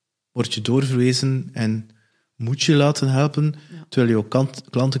word je doorverwezen en moet je laten helpen, terwijl jouw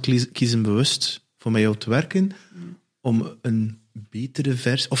klanten kiezen bewust voor met jou te werken, om een betere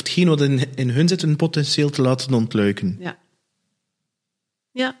versie, of hetgeen wat in hun zit, een potentieel te laten ontluiken.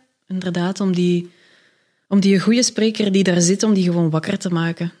 Ja, inderdaad, om die goede spreker die daar zit, om die gewoon wakker te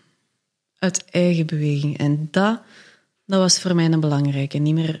maken. Uit eigen beweging. En dat was voor mij een belangrijke.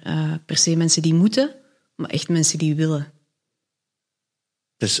 Niet meer per se mensen die moeten, maar echt mensen die willen.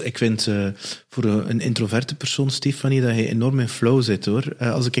 Dus ik vind voor een introverte persoon, Stefanie, dat je enorm in flow zit, hoor.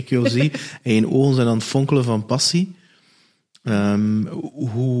 Als ik jou zie en je ogen zijn aan het fonkelen van passie.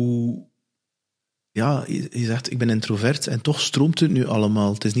 Je zegt, ik ben introvert en toch stroomt het nu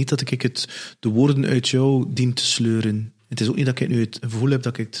allemaal. Het is niet dat ik de woorden uit jou dien te sleuren. Het is ook niet dat ik nu het gevoel heb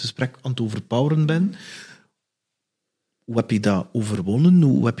dat ik het gesprek aan het overpoweren ben. Hoe heb je dat overwonnen?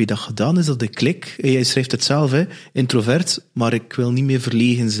 Hoe heb je dat gedaan? Is dat de klik? Jij schrijft het zelf, hè? Introvert, maar ik wil niet meer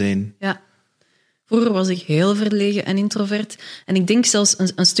verlegen zijn. Ja. Vroeger was ik heel verlegen en introvert. En ik denk zelfs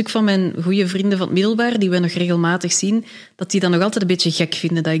een stuk van mijn goede vrienden van het middelbaar, die we nog regelmatig zien, dat die dan nog altijd een beetje gek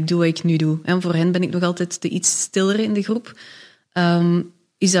vinden dat ik doe wat ik nu doe. En voor hen ben ik nog altijd de iets stillere in de groep.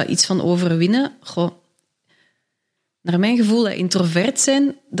 Is dat iets van overwinnen? Goh. Naar mijn gevoel, introvert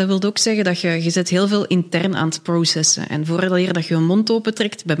zijn, dat wil ook zeggen dat je zet heel veel intern aan het processen. En voordat je mond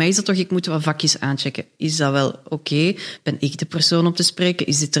opentrekt, bij mij is dat toch, ik moet wat vakjes aanchecken. Is dat wel oké? Ben ik de persoon om te spreken?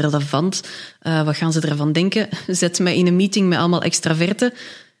 Is dit relevant? Wat gaan ze ervan denken? Zet mij in een meeting met allemaal extraverten.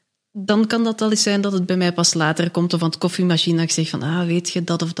 Dan kan dat wel eens zijn dat het bij mij pas later komt, of aan het koffiemachine, dat ik zeg van, weet je,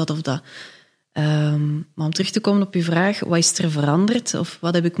 dat of dat of dat. Maar om terug te komen op uw vraag, wat is er veranderd? Of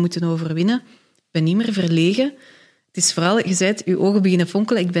wat heb ik moeten overwinnen? Ik ben niet meer verlegen. Het is vooral, je zei het, je ogen beginnen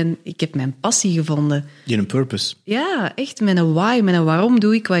fonkelen. Ik heb mijn passie gevonden. Je een purpose. Ja, echt, met een why, met een waarom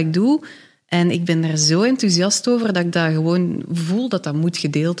doe ik wat ik doe. En ik ben daar zo enthousiast over dat ik dat gewoon voel dat dat moet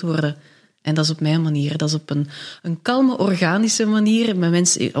gedeeld worden. En dat is op mijn manier. Dat is op een kalme, organische manier, met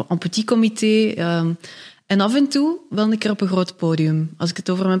mensen, een petit comité. En af en toe wel een keer op een groot podium. Als ik het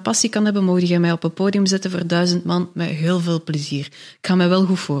over mijn passie kan hebben, mogen jij mij op een podium zetten voor 1000 man met heel veel plezier. Ik ga mij wel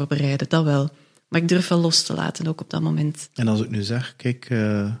goed voorbereiden, dat wel. Maar ik durf wel los te laten, ook op dat moment. En als ik nu zeg, kijk,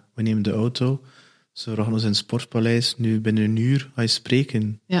 we nemen de auto, ze vragen ons in het Sportpaleis, nu binnen een uur ga je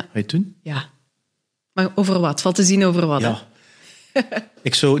spreken. Ja. Ga je het doen? Ja. Maar over wat? Valt te zien over wat? Ja.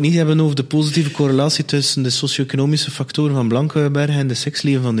 Ik zou het niet hebben over de positieve correlatie tussen de socio-economische factoren van Blankenberg en de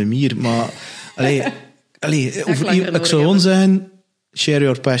seksleven van de mier, maar ik zou gewoon zeggen, share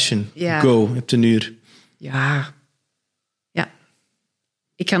your passion. Ja. Go, je hebt een uur. Ja.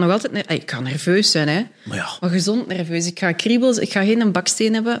 Ik ga nog altijd... Ik ga nerveus zijn, hè. Maar gezond nerveus. Ik ga kriebels... Ik ga geen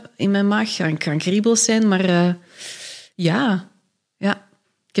baksteen hebben in mijn maag. Ik ga kriebels zijn, maar... Ja.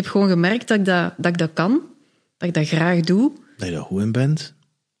 Ik heb gewoon gemerkt dat ik dat kan. Dat ik dat graag doe. Dat je daar goed in bent.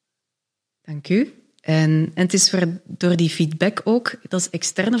 Dank u. En het is door die feedback ook... Dat is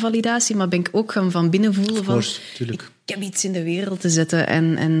externe validatie, maar ben ik ook gaan van binnen voelen van... Tuurlijk. Ik heb iets in de wereld te zetten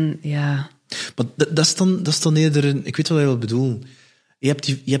en ja... Maar dat is dan eerder een... Ik weet wat je wil bedoelen. Je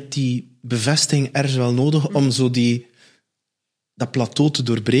hebt die bevestiging ergens wel nodig om zo dat plateau te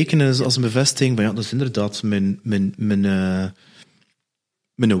doorbreken. En als een bevestiging van dat is inderdaad mijn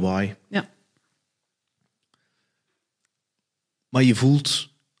why. Ja. Maar je voelt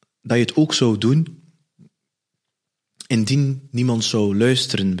dat je het ook zou doen indien niemand zou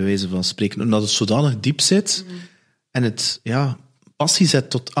luisteren, bij wijze van spreken. Omdat het zodanig diep zit en het passie zet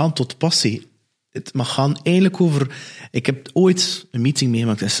tot passie. Het mag gaan eigenlijk over... Ik heb ooit een meeting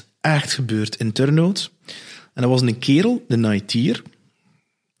meegemaakt, dat is echt gebeurd in Turnhout. En dat was een kerel, de IT'er.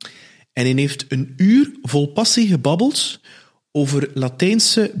 En hij heeft een uur vol passie gebabbeld over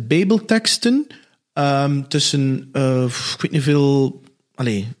Latijnse bijbelteksten tussen, ik weet niet veel...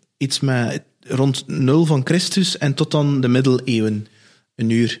 iets met rond 0 van Christus en tot dan de middeleeuwen. Een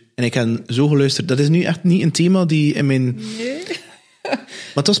uur. En ik heb zo geluisterd. Dat is nu echt niet een thema die in mijn... Nee.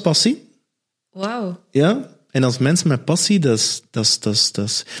 Maar dat is passie. Wauw. Ja, en als mensen met passie, dat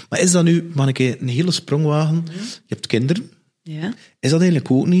is... Maar is dat nu, mag ik een hele sprong wagen? Je hebt kinderen. Ja. Is dat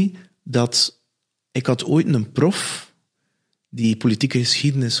eigenlijk ook niet dat... Ik had ooit een prof die politieke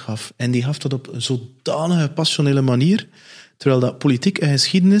geschiedenis gaf. En die gaf dat op een zodanige passionele manier. Terwijl dat politiek en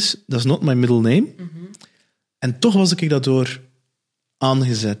geschiedenis, dat is not my middle name. En toch was ik daardoor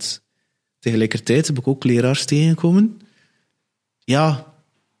aangezet. Tegelijkertijd heb ik ook leraars tegengekomen. Ja...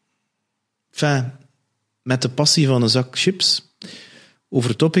 Enfin, met de passie van een zak chips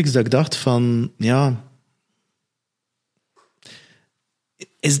over topics dat ik dacht van,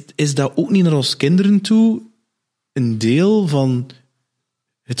 is dat ook niet naar ons kinderen toe een deel van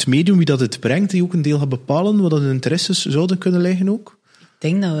het medium wie dat het brengt, die ook een deel gaat bepalen wat hun interesses zouden kunnen liggen ook? Ik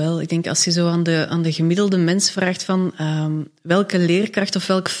denk dat wel. Ik denk als je zo aan de gemiddelde mens vraagt van welke leerkracht of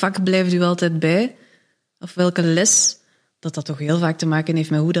welk vak blijft u altijd bij, of welke les, dat toch heel vaak te maken heeft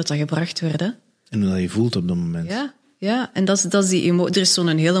met hoe dat gebracht werd, hè? En hoe dat je voelt op dat moment. Ja. En dat is die emotie. Er is zo'n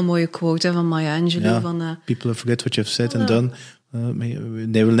hele mooie quote van Maya Angelou. Ja, van, people forget what you've said and done.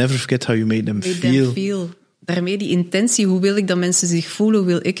 They will never forget how you made them feel. Daarmee die intentie, hoe wil ik dat mensen zich voelen, hoe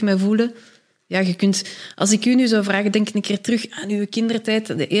wil ik mij voelen? Ja, je kunt... Als ik u nu zou vragen, denk een keer terug aan uw kindertijd,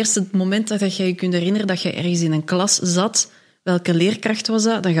 de eerste moment dat je je kunt herinneren dat je ergens in een klas zat, welke leerkracht was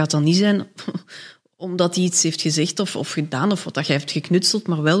dat? Dan gaat dat niet zijn... omdat hij iets heeft gezegd of gedaan, of wat dat jij hebt geknutseld,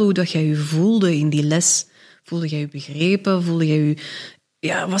 maar wel hoe dat jij je voelde in die les. Voelde jij je begrepen? Voelde jij je...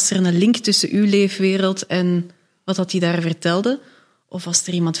 Ja, was er een link tussen uw leefwereld en wat dat hij daar vertelde? Of was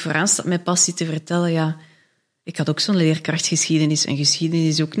er iemand vooraan staat met passie te vertellen? Ja, ik had ook zo'n leerkracht geschiedenis. En geschiedenis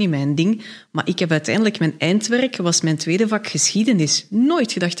is ook niet mijn ding. Maar ik heb uiteindelijk mijn eindwerk, was mijn tweede vak geschiedenis.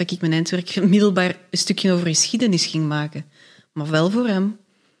 Nooit gedacht dat ik mijn eindwerk middelbaar een stukje over geschiedenis ging maken. Maar wel voor hem.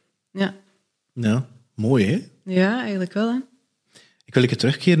 Ja. Ja, mooi hè? Ja, eigenlijk wel hè. Ik wil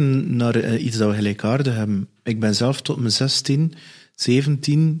terugkeren naar iets dat we gelijkaardig hebben. Ik ben zelf tot mijn 16,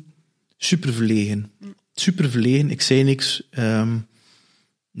 17 super verlegen. Super verlegen, ik zei niks.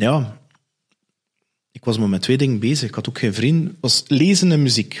 Ik was maar met 2 dingen bezig. Ik had ook geen vriend. Het was lezen en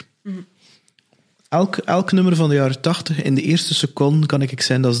muziek. Elk nummer van de jaren 80, in de eerste seconde kan ik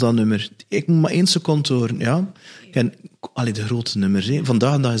zijn, dat is dat nummer. Ik moet maar 1 seconde horen, ja. De grote nummers. Hè.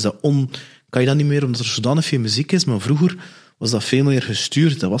 Vandaag en dag is dat kan je dat niet meer, omdat er zodanig veel muziek is, maar vroeger was dat veel meer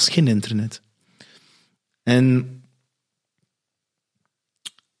gestuurd. Dat was geen internet. En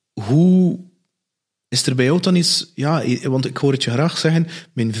hoe is er bij jou dan iets... Ja, want ik hoor het je graag zeggen,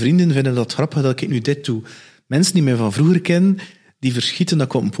 mijn vrienden vinden dat grappig dat ik nu dit doe. Mensen die mij van vroeger kennen, die verschieten dat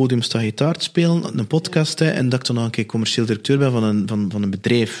ik op een podium sta gitaar te spelen, een podcast, en dat ik dan nog een keer commercieel directeur ben van een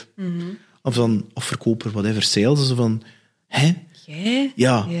bedrijf. Of verkoper, whatever, sales. Zo van, hè? Jij?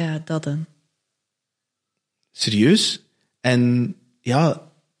 Ja. Ja, dat dan. Serieus? En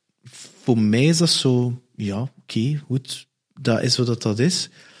ja, voor mij is dat zo... Ja, oké, goed. Dat is wat dat is.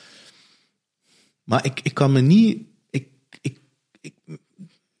 Maar ik kan me niet... Ik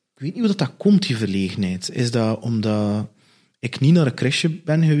weet niet hoe dat komt, die verlegenheid. Is dat omdat ik niet naar een crèche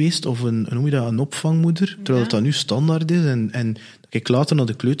ben geweest, of een opvangmoeder, terwijl dat nu standaard is, en dat ik later naar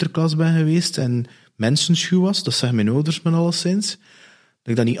de kleuterklas ben geweest en mensenschuw was, dat zeggen mijn ouders me alleszins.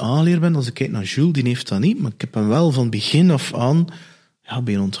 dat ik dat niet aangeleerd ben. Als ik kijk naar Jules, die heeft dat niet. Maar ik heb hem wel van begin af aan... Ja,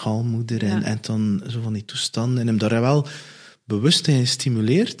 bij een onthaalmoeder en dan zo van die toestanden. En hem daar wel bewust in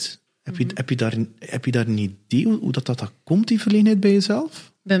gestimuleerd. Heb je daar een idee hoe dat komt, die verlegenheid bij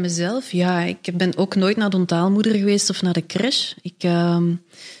jezelf? Bij mezelf? Ja, ik ben ook nooit naar de onthaalmoeder geweest of naar de crash. Ik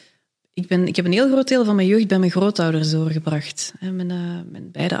heb een heel groot deel van mijn jeugd bij mijn grootouders doorgebracht. Mijn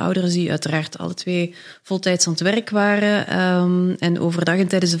beide ouders, die uiteraard alle twee voltijds aan het werk waren. En overdag en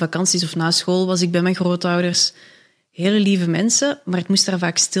tijdens de vakanties of na school was ik bij mijn grootouders. Hele lieve mensen, maar het moest daar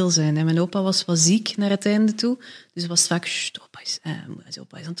vaak stil zijn. En mijn opa was wel ziek naar het einde toe. Dus het was vaak, opa is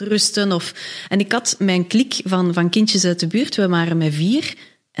aan het rusten. En ik had mijn klik van kindjes uit de buurt. We waren met 4.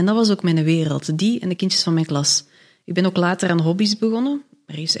 En dat was ook mijn wereld. Die en de kindjes van mijn klas. Ik ben ook later aan hobby's begonnen.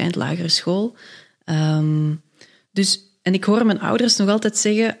 Ergens eind lagere school. En ik hoor mijn ouders nog altijd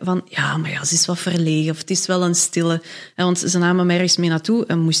zeggen van... Ja, maar ja, ze is wat verlegen. Of het is wel een stille. Want ze namen mij ergens mee naartoe.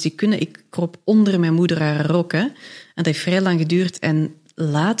 En moest ik kunnen. Ik kroop onder mijn moeder haar rok. Hè. En dat heeft vrij lang geduurd. En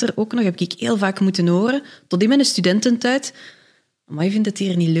later ook nog heb ik heel vaak moeten horen... Tot in mijn studententijd... Maar je vindt het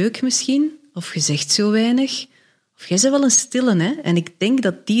hier niet leuk misschien? Of je zegt zo weinig... Of jij bent wel een stille, hè? En ik denk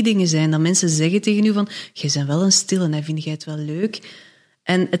dat die dingen zijn, dat mensen zeggen tegen u van... Jij bent wel een stille, hè? Vind jij het wel leuk?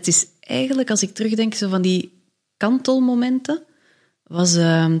 En het is eigenlijk, als ik terugdenk, zo van die kantelmomenten... was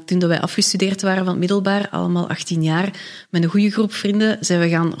toen wij afgestudeerd waren van het middelbaar, allemaal 18 jaar... met een goede groep vrienden zijn we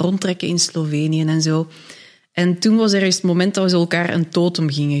gaan rondtrekken in Slovenië en zo. En toen was er eens het moment dat we elkaar een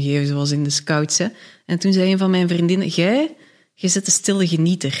totem gingen geven, zoals in de scouts. Hè? En toen zei een van mijn vriendinnen... Jij bent de stille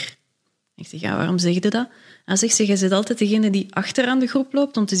genieter. Ik zeg, ja, waarom zeg je dat? En zegt ze, jij bent altijd degene die achteraan de groep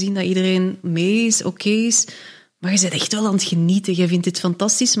loopt om te zien dat iedereen mee is, oké is. Maar je bent echt wel aan het genieten. Jij vindt dit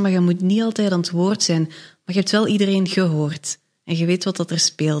fantastisch, maar je moet niet altijd aan het woord zijn. Maar je hebt wel iedereen gehoord. En je weet wat dat er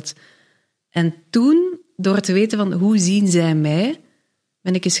speelt. En toen, door te weten van hoe zien zij mij,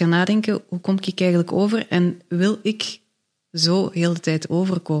 ben ik eens gaan nadenken, hoe kom ik eigenlijk over? En wil ik zo heel de tijd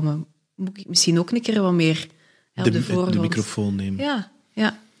overkomen? Moet ik misschien ook een keer wat meer op de voorgrond... De microfoon nemen.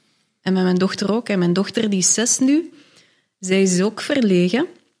 Ja. En met mijn dochter ook. En mijn dochter, die is 6 nu, zij is ook verlegen.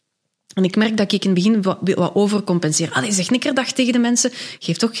 En ik merk dat ik in het begin wat overcompenseer. Allee, zeg een keer dag tegen de mensen,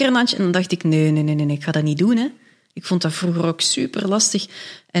 geef toch een keer een handje. En dan dacht ik, nee, ik ga dat niet doen. Hè. Ik vond dat vroeger ook super lastig.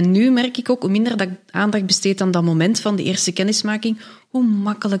 En nu merk ik ook, hoe minder dat ik aandacht besteed aan dat moment van de eerste kennismaking, hoe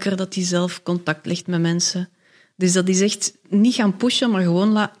makkelijker dat die zelf contact legt met mensen. Dus dat is echt niet gaan pushen, maar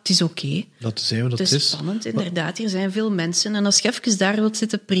gewoon het is oké. Laten zijn wat het is. Het is spannend, inderdaad. Hier zijn veel mensen. En als je even daar wilt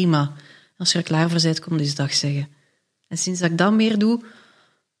zitten, prima. Als je er klaar voor bent, kom dus dag zeggen. En sinds dat ik dat meer doe,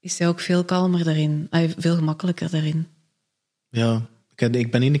 is hij ook veel kalmer daarin. Veel gemakkelijker daarin. Ja,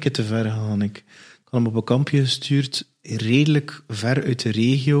 ik ben 1 keer te ver gegaan. Ik had hem op een kampje gestuurd, redelijk ver uit de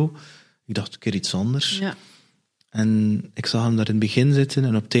regio. Ik dacht, een keer iets anders. Ja. En ik zag hem daar in het begin zitten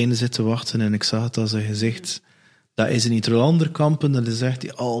en op het einde zitten wachten. En ik zag het als hij gezegd... Dat is in Nederlanderkampen, dat is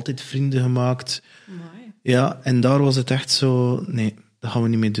echt altijd vrienden gemaakt. Mooi. Ja, en daar was het echt zo... Nee, dat gaan we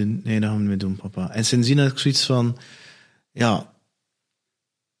niet meer doen. Nee, dat gaan we niet meer doen, papa. En sindsdien had ik zoiets van... Ja,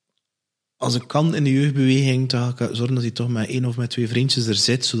 als ik kan in de jeugdbeweging, dan ga ik zorgen dat hij toch met 1 of met 2 vriendjes er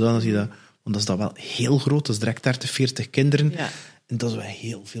zit, zodat hij dat... Want dat is dat wel heel groot, dat is direct 30, 40 kinderen. Ja. En dat is wel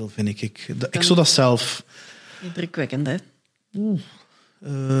heel veel, vind ik. Ik zou dat zelf... Indrukwekkend, hè?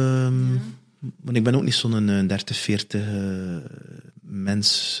 Maar ik ben ook niet zo'n 30, 40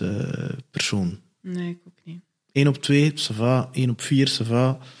 persoon. Nee, ik ook niet. 1 op 2, ça va. 1 op 4, ça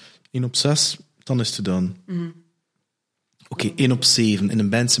va. 1 op 6, dan is het gedaan. Mm. Oké, 1 op 7. In een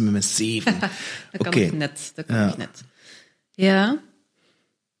band zijn we met 7. Dat kan ik net. Ja.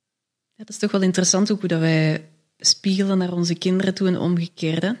 Dat is toch wel interessant hoe dat wij spiegelen naar onze kinderen toe en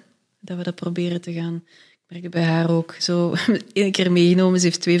omgekeerd. Dat we dat proberen te gaan... Ik merk bij haar ook. Zo 1 keer meegenomen. Ze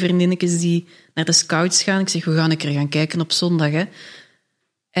heeft 2 vriendinnetjes die naar de scouts gaan. Ik zeg, we gaan een keer gaan kijken op zondag. Hè.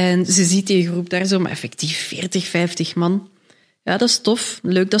 En ze ziet die groep daar zo, maar effectief 40, 50 man. Ja, dat is tof.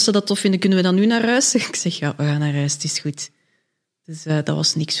 Leuk dat ze dat tof vinden. Kunnen we dan nu naar huis? Ik zeg, ja, we gaan naar huis. Het is goed. Dus dat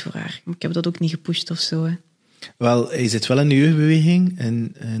was niks voor haar. Ik heb dat ook niet gepusht of zo. Hè. Wel, hij zit wel in de jeugdbeweging.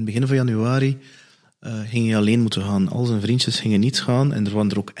 En in het begin van januari ging hij alleen moeten gaan. Al zijn vriendjes gingen niet gaan. En er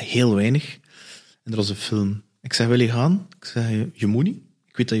waren er ook heel weinig. En er was een film. Ik zeg, wil je gaan? Ik zeg, je moet niet.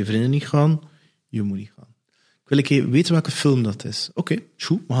 Ik weet dat je vrienden niet gaan. Je moet niet gaan. Ik wil een keer weten welke film dat is. Oké,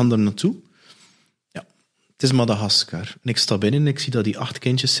 goed, we gaan daar naartoe. Ja, het is Madagaskar. En ik sta binnen en ik zie dat die 8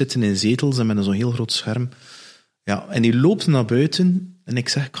 kindjes zitten in zetels en met zo'n heel groot scherm. Ja, en die loopt naar buiten en ik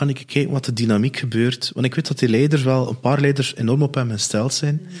zeg, kan ik kijken wat de dynamiek gebeurt? Want ik weet dat die leiders wel, een paar leiders enorm op hem gesteld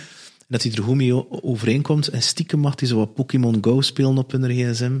zijn. Mm. En dat hij er goed mee overeenkomt. En stiekem mag hij zo wat Pokémon Go spelen op hun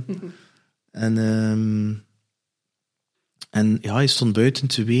gsm. Mm-hmm. En En ja, hij stond buiten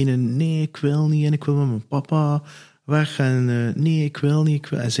te wenen. Nee, ik wil niet. En ik wil met mijn papa weg. En nee, ik wil niet.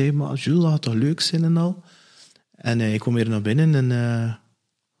 Hij zei, maar Jules, dat gaat toch leuk zijn en al? En ik kom weer naar binnen en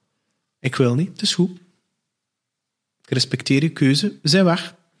ik wil niet. Het is goed. Ik respecteer je keuze. We zijn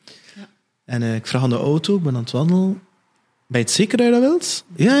weg. Ja. En ik vraag aan de auto, ik ben aan het wandelen. Ben je het zeker dat je dat wilt?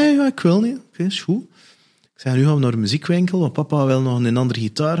 Ja, ik wil niet. Oké, is goed. Ik zeg, nu gaan we naar de muziekwinkel, want papa wil nog een andere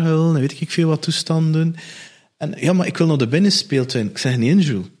gitaar huilen. En weet ik veel wat toestanden. En ja, maar ik wil naar de binnenspeeltuin. Ik zeg, nee,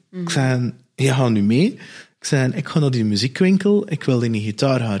 Jules. Ik zeg, je gaat nu mee. Ik zeg, ik ga naar die muziekwinkel. Ik wil die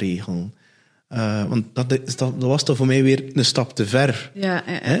gitaar gaan regelen. Want dat was toch voor mij weer een stap te ver. Ja.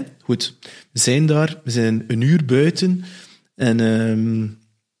 Hè? Goed, we zijn daar. We zijn een uur buiten. En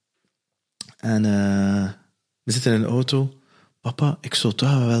we zitten in een auto. Papa, ik zou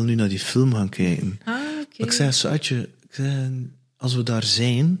toch wel nu naar die film gaan kijken. Okay. Ik zei, Suitje, als we daar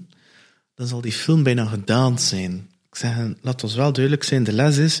zijn, dan zal die film bijna gedaan zijn. Ik zeg, laat ons wel duidelijk zijn, de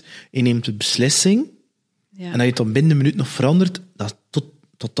les is, je neemt de beslissing, en dat je het dan binnen een minuut nog verandert, dat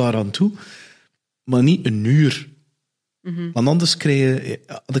tot daar aan toe, maar niet een uur. Mm-hmm. Want anders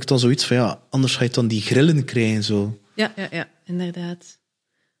had ik dan zoiets van, anders ga je dan die grillen krijgen, zo. Ja, inderdaad.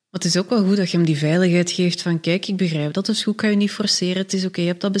 Maar het is ook wel goed dat je hem die veiligheid geeft van, kijk, ik begrijp dat, dus goed, kan je niet forceren, het is oké, je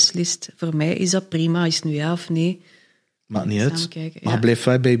hebt dat beslist. Voor mij is dat prima, is het nu ja of nee? Maakt niet uit, maar blijf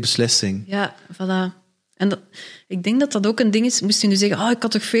wel bij je beslissing. Ja, voilà. En ik denk dat dat ook een ding is, moest je nu zeggen, ik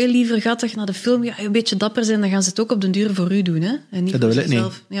had toch veel liever gehad dat je naar de film gaat, een beetje dapper zijn, dan gaan ze het ook op den duur voor u doen, hè? En niet voor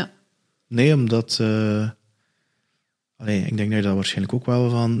zichzelf. Ja. Nee, omdat... ik denk dat je dat waarschijnlijk ook wel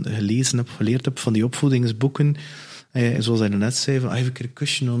van gelezen hebt, geleerd hebt, van die opvoedingsboeken. Zoals hij net zei, van, even een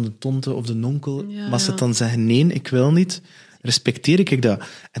kusje aan de tante of de onkel. Ja. Maar als ze dan zeggen, nee, ik wil niet, respecteer ik dat.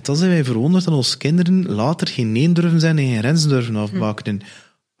 En dan zijn wij verwonderd dat onze kinderen later geen nee durven zijn en geen grenzen durven afbakenen. We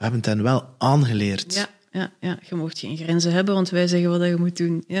hebben het hen wel aangeleerd. Ja, je mocht geen grenzen hebben, want wij zeggen wat je moet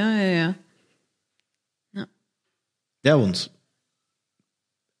doen. Ja. Ja, want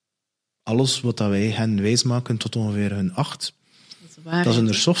alles wat wij hen wijsmaken tot ongeveer hun 8, dat is in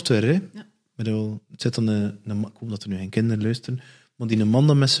de software, hè? Ja. Het zit dan ik hoop dat er nu geen kinderen luisteren, maar die man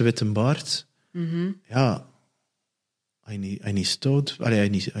dan met zijn witte baard, als je niet stout, als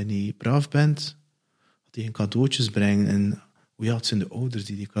je niet braaf bent, dat hij geen cadeautjes brengt. En het zijn de ouders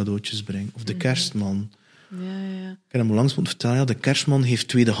die cadeautjes brengen. Of de kerstman. Ja. Ik heb hem langs moeten vertellen, de kerstman heeft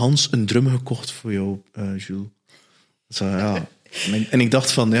tweedehands een drum gekocht voor jou, Jules. En ik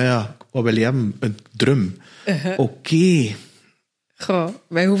dacht van, wat wil je hebben? Een drum. Oké. Goh,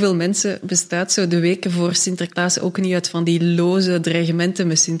 bij hoeveel mensen bestaat zo de weken voor Sinterklaas ook niet uit van die loze dreigementen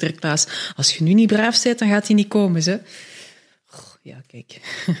met Sinterklaas? Als je nu niet braaf bent, dan gaat hij niet komen, hè? Ja, kijk.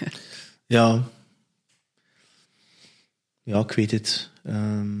 Ja, ik weet het.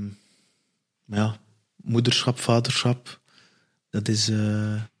 Maar moederschap, vaderschap, dat is...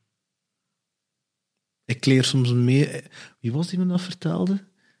 Ik leer soms meer... Wie was die me dat vertelde?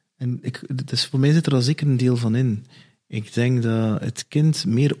 En dus voor mij zit er al zeker een deel van in. Ik denk dat het kind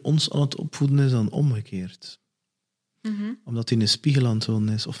meer ons aan het opvoeden is dan omgekeerd. Mm-hmm. Omdat hij een spiegel aan het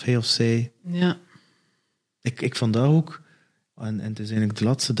tonen is, of hij of zij. Ja. Ik vandaag ook, en het is eigenlijk de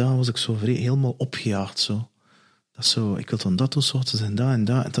laatste dagen, was ik zo helemaal opgejaagd. Zo. Dat zo, ik wil dan dat doen, soorten en dat en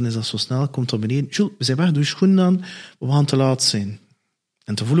dat. En dan is dat zo snel, komt dat beneden. Jules, we zijn weg, doe je schoenen aan, we gaan te laat zijn.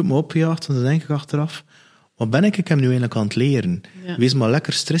 En toen voel ik me opgejaagd, en dan denk ik achteraf, wat ben ik hem nu eigenlijk aan het leren? Ja. Wees maar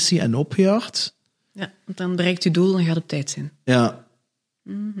lekker stressy en opgejaagd. Ja, want dan bereikt je doel en gaat op tijd zijn. Ja.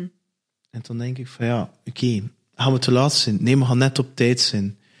 Mm-hmm. En dan denk ik van oké, gaan we te laat zijn? Nee, we gaan net op tijd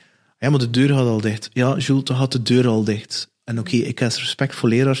zijn. Ja, maar de deur gaat al dicht. Ja, Jules, dan gaat de deur al dicht. En oké, ik heb respect voor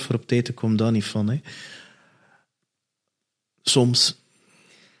leraars voor op tijd te komen, daar niet van. Hè. Soms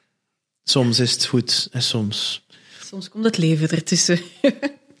is het goed en soms... Soms komt het leven ertussen.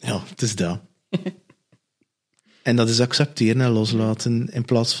 Ja, het is dat. En dat is accepteren en loslaten in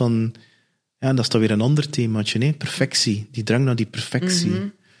plaats van... Ja, dat is dan weer een ander themaatje, hè? Perfectie. Die drang naar die perfectie.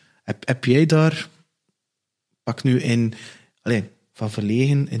 Mm-hmm. Heb jij daar... Pak nu van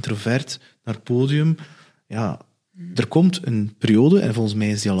verlegen, introvert, naar podium. Ja, er komt een periode, en volgens mij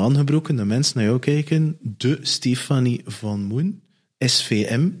is die al aangebroken, dat mensen naar jou kijken. De Stefanie van Moen,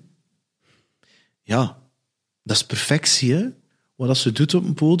 SVM. Ja, dat is perfectie, hè? Wat ze doet op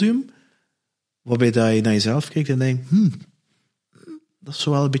een podium, waarbij dat je naar jezelf kijkt en denkt... Dat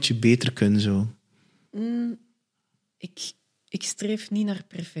zou wel een beetje beter kunnen, zo. Ik streef niet naar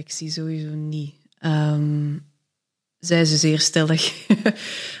perfectie, sowieso niet. Zij ze zeer stellig.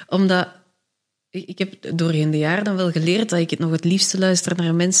 Omdat ik heb doorheen de jaren dan wel geleerd dat ik het nog het liefste luister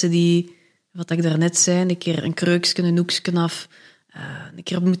naar mensen die, wat ik daarnet zei, een keer een kreukje, een hoekje af, een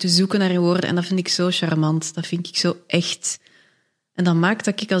keer moeten zoeken naar woorden. En dat vind ik zo charmant. Dat vind ik zo echt. En dat maakt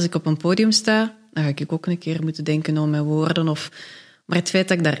dat ik, als ik op een podium sta, dan ga ik ook een keer moeten denken aan mijn woorden. Maar het feit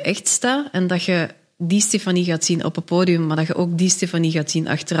dat ik daar echt sta en dat je die Stefanie gaat zien op een podium, maar dat je ook die Stefanie gaat zien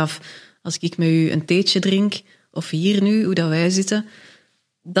achteraf. Als ik met u een theetje drink, of hier nu, hoe dat wij zitten,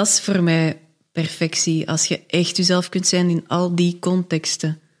 dat is voor mij perfectie. Als je echt jezelf kunt zijn in al die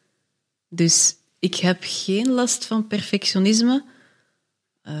contexten. Dus ik heb geen last van perfectionisme.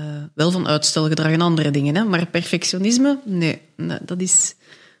 Wel van uitstelgedrag en andere dingen, hè? Maar perfectionisme, nee, dat is...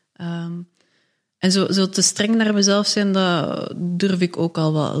 En zo te streng naar mezelf zijn, dat durf ik ook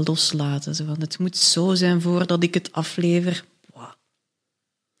al wat loslaten. Zo van, het moet zo zijn voordat ik het aflever. Wow.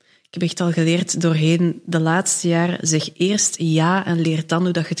 Ik heb echt al geleerd doorheen de laatste jaren, zeg eerst ja en leer dan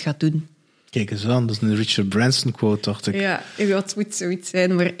hoe dat je het gaat doen. Kijk eens aan, dat is een Richard Branson quote, dacht ik. Ja, het moet zoiets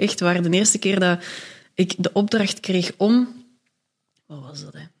zijn. Maar echt waar, de eerste keer dat ik de opdracht kreeg om... Wat was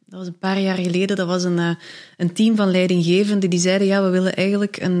dat, hè? Dat was een paar jaar geleden. Dat was een team van leidinggevenden die zeiden, ja, we willen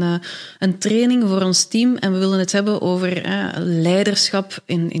eigenlijk een training voor ons team en we willen het hebben over leiderschap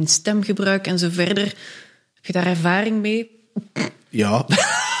in stemgebruik en zo verder. Heb je daar ervaring mee? Ja.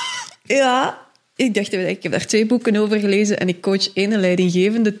 Ja. Ik dacht, ik heb daar 2 boeken over gelezen en ik coach ene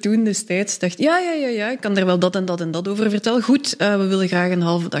leidinggevende toen destijds. Dacht, ja, ik kan er wel dat en dat en dat over vertellen. Goed, we willen graag een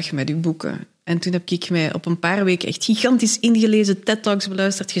halve dag met u boeken. En toen heb ik mij op een paar weken echt gigantisch ingelezen, TED-talks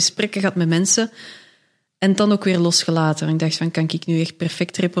beluisterd, gesprekken gehad met mensen en dan ook weer losgelaten. En ik dacht van, kan ik nu echt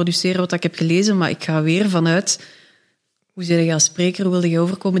perfect reproduceren wat ik heb gelezen, maar ik ga weer vanuit, hoe zeg je als spreker, hoe wil je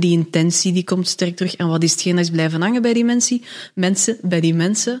overkomen? Die intentie, die komt sterk terug. En wat is hetgeen dat is blijven hangen bij die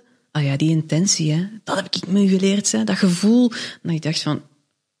mensen? Ah ja, die intentie, hè. Dat heb ik me geleerd, hè. Dat gevoel. En ik dacht van,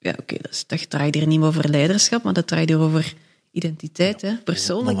 ja, oké, dat draait hier niet over leiderschap, maar dat draait hier over identiteit, hè,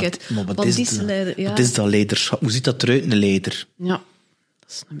 persoonlijkheid. Maar wat is dat leiderschap? Hoe ziet dat eruit, een leider? Ja, dat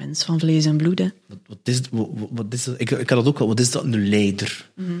is een mens van vlees en bloed, hè. Wat is dat? Ik had dat ook al. Wat is dat, een leider?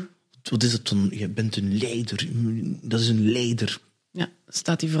 Mm-hmm. Wat is dat dan? Je bent een leider. Dat is een leider. Ja,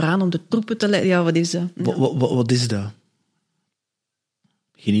 staat hij vooraan om de troepen te leiden? Ja, wat is dat? Ja. Wat is dat?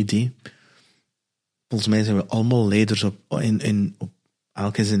 Geen idee. Volgens mij zijn we allemaal leiders op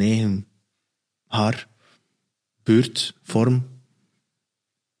elk in zijn eigen haar, beurt, vorm.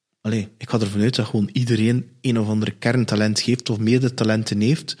 Allee, ik ga ervan uit dat gewoon iedereen een of andere kerntalent geeft of meerdere talenten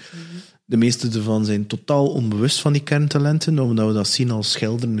heeft. Mm-hmm. De meeste ervan zijn totaal onbewust van die kerntalenten, omdat we dat zien als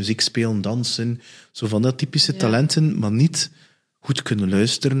schilderen, muziek spelen, dansen, zo van dat typische talenten, maar niet goed kunnen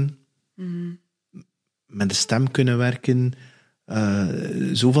luisteren, met de stem kunnen werken,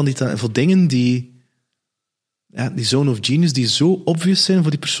 zo van die voor dingen die zone of genius, die zo obvious zijn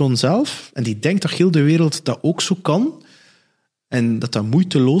voor die persoon zelf, en die denkt dat heel de wereld dat ook zo kan, en dat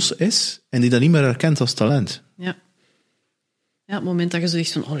moeiteloos is, en die dat niet meer herkent als talent. Ja. Ja, op het moment dat je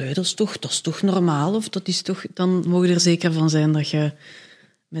zegt van, dat is toch normaal, of dat is toch, dan mogen er zeker van zijn dat je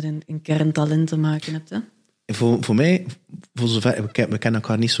met een kerntalent te maken hebt. Hè? Voor mij, voor zover, we kennen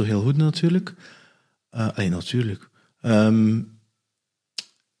elkaar niet zo heel goed natuurlijk. Natuurlijk.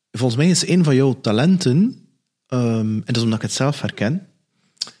 Volgens mij is een van jouw talenten, en dat is omdat ik het zelf herken,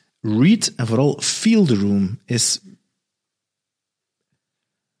 read en vooral feel the room is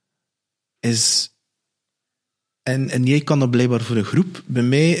en jij kan dat blijkbaar voor een groep. Bij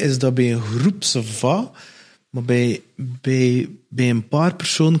mij is dat bij een groep ça va, maar bij een paar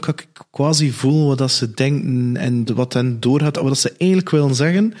personen kan ik quasi voelen wat dat ze denken en wat hen doorgaat, wat dat ze eigenlijk willen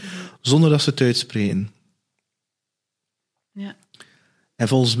zeggen, zonder dat ze het uitspreken. Ja. En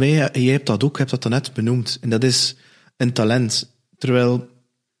volgens mij, jij hebt dat ook, je hebt dat net benoemd. En dat is een talent. Terwijl,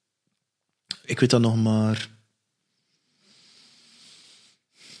 ik weet dat nog maar,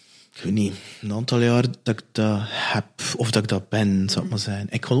 ik weet niet, een aantal jaar dat ik dat heb, of dat ik dat ben, zou ik maar zijn.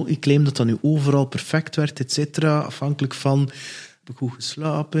 Ik claim dat dat nu overal perfect werd, et cetera, afhankelijk van, heb ik goed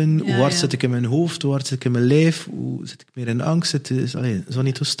geslapen, hoe hard zit ik in mijn hoofd, hoe hard zit ik in mijn lijf, hoe zit ik meer in angst, zo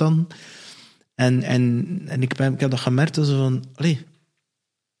niet toestand. En ik heb dat gemerkt, dat van,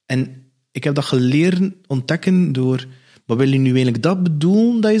 en ik heb dat geleerd ontdekken door, wat wil je nu eigenlijk dat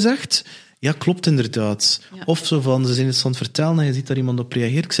bedoelen, dat je zegt? Ja, klopt inderdaad. Ja. Of zo van, ze zijn iets aan het vertellen en je ziet daar iemand op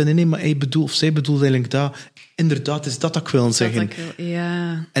reageert. Ik zei, nee, maar zij bedoelt eigenlijk dat. Inderdaad, is dat ik wil zeggen.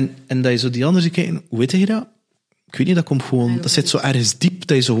 Ja. En dat je zo die anderen ziet kijken, hoe weet je dat? Ik weet niet, dat komt gewoon, dat zit zo ergens diep,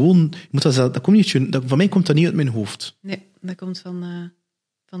 dat je zo gewoon, dat komt niet, van mij komt dat niet uit mijn hoofd. Nee, dat komt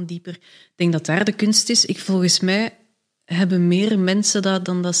van dieper. Ik denk dat daar de kunst is. Volgens mij hebben meer mensen dat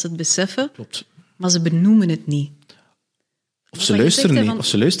dan dat ze het beseffen. Klopt. Maar ze benoemen het niet. Of ze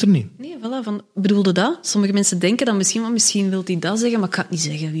luisteren niet. Nee, voilà, bedoelde dat? Sommige mensen denken dan misschien wil hij dat zeggen, maar ik ga het niet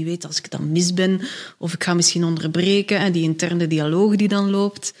zeggen. Wie weet, als ik dan mis ben, of ik ga misschien onderbreken, en die interne dialoog die dan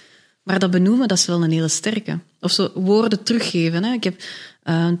loopt. Maar dat benoemen, dat is wel een hele sterke. Of zo woorden teruggeven. Hè. Ik heb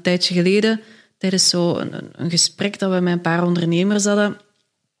een tijdje geleden, tijdens zo een gesprek dat we met een paar ondernemers hadden,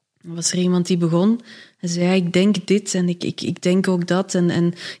 was er iemand die begon en zei, ja, ik denk dit en ik denk ook dat.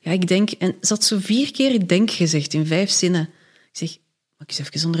 En ja, ik denk... En ze had zo 4 keer ik denk gezegd, in 5 zinnen. Ik zeg, mag ik eens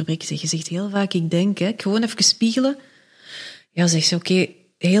even onderbreken? Ik zeg, je zegt heel vaak ik denk, hè. Gewoon even spiegelen. Ja, zegt ze, oké,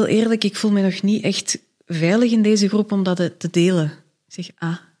 heel eerlijk, ik voel me nog niet echt veilig in deze groep om dat te delen. Ik zeg,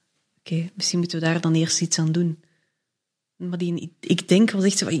 oké, misschien moeten we daar dan eerst iets aan doen. Maar die ik denk was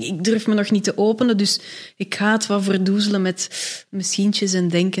echt zo, ik durf me nog niet te openen, dus ik ga het wat verdoezelen met misschientjes en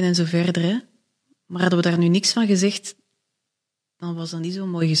denken en zo verder. Hè. Maar hadden we daar nu niks van gezegd, dan was dat niet zo'n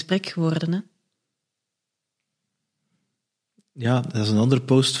mooi gesprek geworden. Hè. Ja, dat is een andere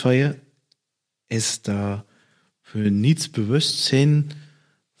post van je. Is dat we niet bewust zijn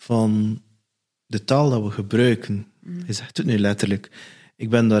van de taal dat we gebruiken. Je zegt het nu letterlijk. Ik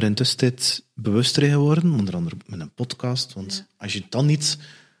ben daar intussen bewuster in geworden, onder andere met een podcast. Want als je dan niet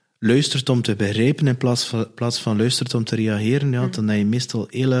luistert om te begrijpen in plaats van luistert om te reageren, ja, dan heb je meestal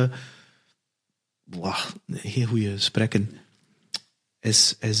heel goede gesprekken.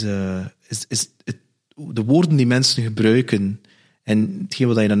 De woorden die mensen gebruiken, en hetgeen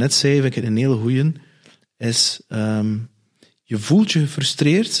wat je daarnet zei, vind ik een hele goeie, is je voelt je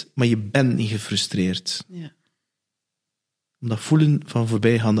gefrustreerd, maar je bent niet gefrustreerd. Ja. Omdat voelen van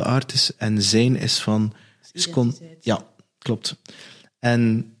voorbijgaande aard is en zijn is van... Ja, klopt.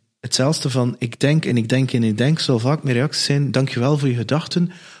 En hetzelfde van ik denk en ik denk en ik denk zal vaak mijn reactie zijn, dankjewel voor je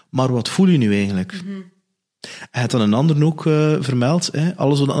gedachten, maar wat voel je nu eigenlijk? Hij had dan een ander ook vermeld,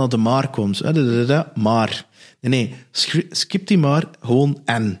 alles wat naar de maar komt. Maar. Nee, skip die maar, gewoon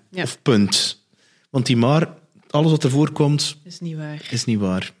en. Ja. Of punt. Want die maar, alles wat ervoor komt... Is niet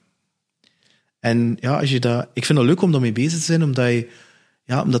waar. En ja, als je dat... Ik vind het leuk om daarmee bezig te zijn,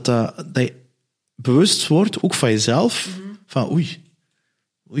 omdat je bewust wordt, ook van jezelf, van oei.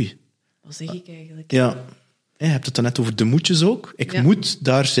 Wat zeg ik eigenlijk? Ja. Je hebt het dan net over de moetjes ook. Ik moet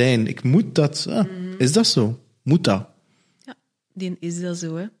daar zijn. Ik moet dat... Is dat zo? Moet dat? Ja, die is dat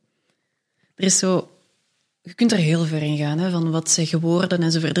zo. Hè. Er is zo... Je kunt er heel ver in gaan, hè, van wat zeggen woorden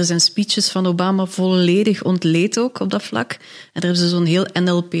en zo verder. Er zijn speeches van Obama volledig ontleed ook op dat vlak. En daar hebben ze zo'n heel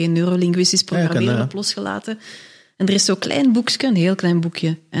NLP, neurolinguistisch programmeren, op losgelaten. En er is zo'n klein boekje, een heel klein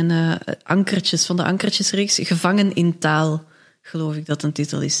boekje. En ankertjes, van de ankertjesreeks, Gevangen in taal, geloof ik dat een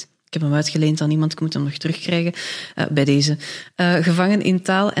titel is. Ik heb hem uitgeleend aan iemand, ik moet hem nog terugkrijgen bij deze. Gevangen in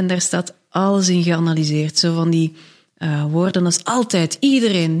taal, en daar staat alles in geanalyseerd. Zo van die woorden als altijd,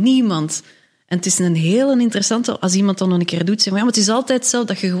 iedereen, niemand... En het is een heel interessante, als iemand dan nog een keer doet, zeg maar het is altijd zo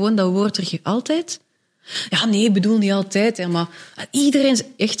dat je gewoon dat woord terug... Altijd? Ja, nee, ik bedoel niet altijd, hè, maar iedereen...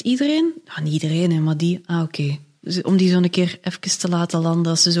 Echt iedereen? Ja, niet iedereen, hè, maar die... oké. Dus om die zo een keer even te laten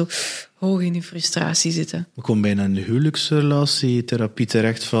landen, als ze zo hoog in die frustratie zitten. We komen bijna in de huwelijksrelatietherapie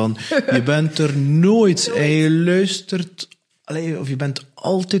terecht van... Je bent er nooit en je luistert... of je bent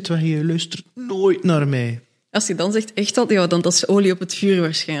altijd weg en je luistert nooit naar mij. Als je dan zegt echt altijd, ja, dan dat is olie op het vuur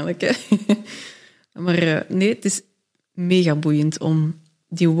waarschijnlijk. Hè. Maar nee, het is mega boeiend om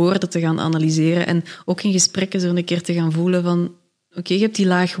die woorden te gaan analyseren en ook in gesprekken zo een keer te gaan voelen van oké, je hebt die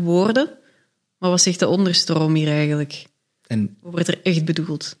laag woorden, maar wat zegt de onderstroom hier eigenlijk? En wat wordt er echt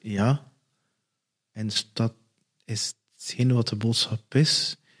bedoeld? Ja, en dat is hetgeen wat de boodschap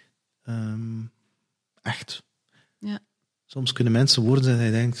is. Echt. Ja. Soms kunnen mensen woorden zijn dat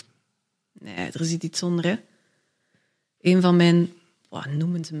je denkt... Nee, er zit iets onder, hè. Een van mijn,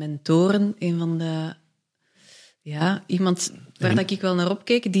 noem het mentoren, een van de... Ja, iemand waar dat ik wel naar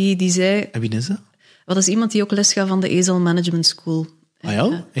opkeek, die zei... En wie is dat? Dat is iemand die ook les gaat van de Ezel Management School.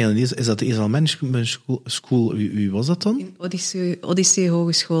 Ja? Is dat de Ezel Management School? Wie was dat dan? In Odyssee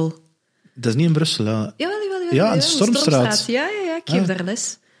Hogeschool. Dat is niet in Brussel, hè? Jawel. Ja, in Stormstraat. Ja, ik geef daar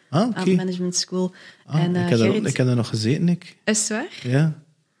les. Aan de Management School. En, ik heb daar nog gezeten, ik. Is het waar? Ja.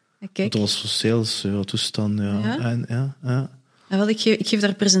 Kijk. Dat was voor sales, toestand, ja. Ja. En wel, ik geef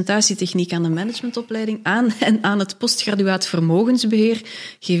daar presentatietechniek aan de managementopleiding aan en aan het postgraduaat vermogensbeheer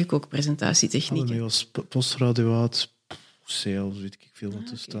geef ik ook presentatietechniek. Ik was postgraduaat, sales, weet ik veel van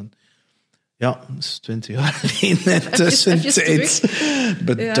toestand. Ja, dat is 20 jaar geleden in tussentijd.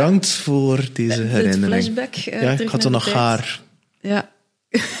 Bedankt voor deze herinnering. Flashback, ik had er nog haar. Ja.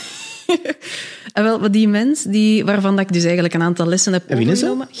 En wel, die mens, waarvan ik dus eigenlijk een aantal lessen heb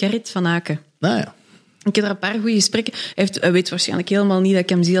overgenomen, Gerrit van Aken. Ja. Ik heb daar een paar goede gesprekken. Hij weet waarschijnlijk helemaal niet dat ik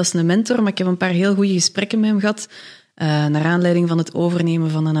hem zie als een mentor, maar ik heb een paar heel goede gesprekken met hem gehad. naar aanleiding van het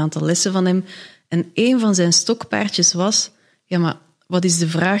overnemen van een aantal lessen van hem. En een van zijn stokpaardjes was, ja, maar wat is de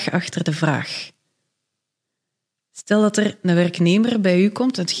vraag achter de vraag? Stel dat er een werknemer bij u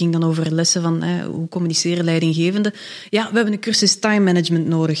komt, het ging dan over lessen van hoe communiceren leidinggevenden. Ja, we hebben een cursus time management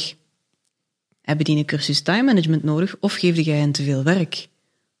nodig. Hebben die een cursus time management nodig of geef jij hen te veel werk?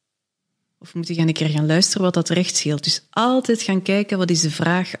 Of moet je een keer gaan luisteren wat dat recht scheelt? Dus altijd gaan kijken, wat is de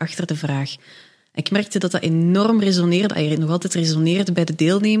vraag achter de vraag? Ik merkte dat dat enorm resoneerde, nog altijd resoneerde bij de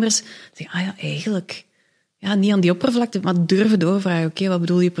deelnemers. Ik dacht, ja, eigenlijk. Ja, niet aan die oppervlakte, maar durven doorvragen. Oké, wat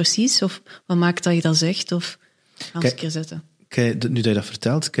bedoel je precies? Of wat maakt dat je dat zegt? Of gaan we eens een keer zetten. Nu dat je dat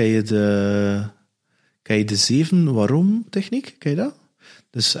vertelt, ken je de 7 waarom-techniek? Ken je dat?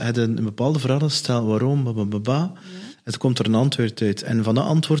 Dus je hebt een bepaalde vraag stelt, waarom, babababa. Ja. En dan komt er een antwoord uit. En van dat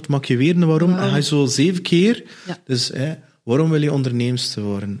antwoord maak je weer een waarom. En ga je zo 7 keer. Ja. Dus waarom wil je onderneemster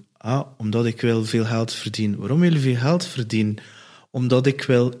worden? Omdat ik wil veel geld verdienen. Waarom wil je veel geld verdienen? Omdat ik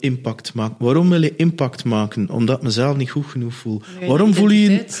wil impact maken. Waarom wil je impact maken? Omdat ik mezelf niet goed genoeg voel. Waarom voel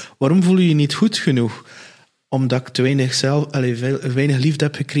je je niet goed genoeg? Omdat ik te weinig liefde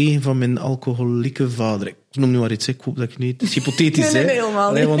heb gekregen van mijn alcoholieke vader. Ik noem nu maar iets, ik hoop dat ik niet... Het is hypothetisch, nee,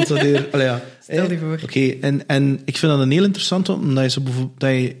 helemaal niet. Want stel je voor. Oké, en ik vind dat een heel interessant, omdat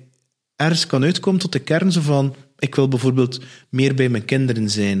je ergens kan uitkomen tot de kern zo van... Ik wil bijvoorbeeld meer bij mijn kinderen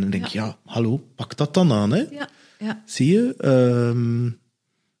zijn. Dan denk ik, hallo, pak dat dan aan, hè. Ja. Zie je?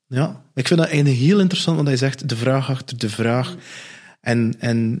 Ik vind dat eigenlijk heel interessant, want hij zegt de vraag achter de vraag... En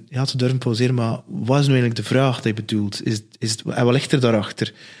te durven pauzeren, maar wat is nu eigenlijk de vraag die je bedoelt? En wat ligt er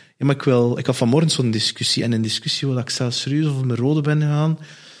daarachter? Ja, maar ik had vanmorgen zo'n discussie, en een discussie waar ik zelf serieus over mijn rode ben gegaan.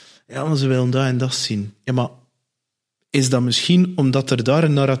 Ja, maar ze willen dat en dat zien. Ja, maar is dat misschien omdat er daar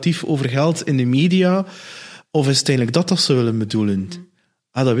een narratief over geldt in de media, of is het eigenlijk dat ze willen bedoelen?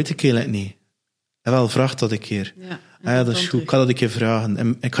 Dat weet ik eigenlijk niet. En wel, vraag dat een keer. Ja, dat is goed. Ik ga dat een keer vragen.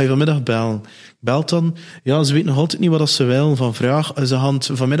 En ik ga je vanmiddag bellen. Ik bel dan. Ja, ze weten nog altijd niet wat ze willen van vraag. Ze gaan het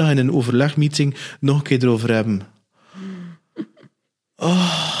vanmiddag in een overlegmeeting nog een keer erover hebben.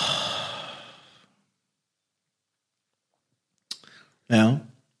 Ja.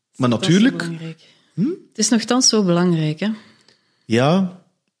 Maar natuurlijk... Het is nogthans zo belangrijk, hè? Ja,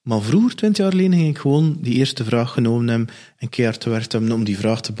 maar vroeger, 20 jaar geleden, ging ik gewoon die eerste vraag genomen hebben en keihard gewerkt hebben om die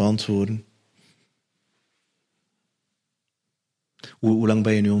vraag te beantwoorden. Hoe lang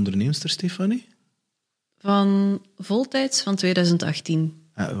ben je nu onderneemster, Stefanie? Van voltijds van 2018.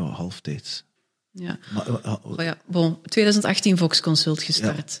 Halftijds. Ja. 2018 Vox Consult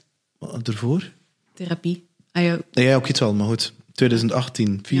gestart. Ja. Wat ervoor? Therapie. Ja, ook iets wel, maar goed.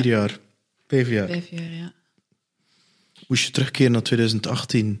 2018, 4 jaar. 5 jaar. 5 jaar, ja. Moest je terugkeren naar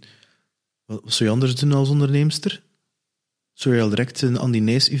 2018, wat zou je anders doen als onderneemster? Zou je al direct een Andy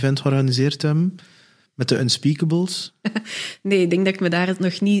Nijs-event georganiseerd hebben? Met de Unspeakables? Nee, ik denk dat ik me daar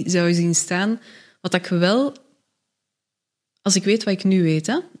nog niet zou zien staan. Wat ik wel... Als ik weet wat ik nu weet,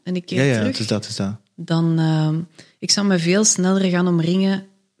 hè, en ik keer terug... het is dat. Dan... ik zou me veel sneller gaan omringen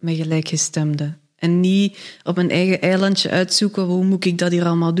met gelijkgestemden. En niet op mijn eigen eilandje uitzoeken, hoe moet ik dat hier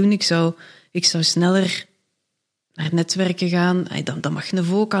allemaal doen? Ik zou sneller naar netwerken gaan. Dat mag een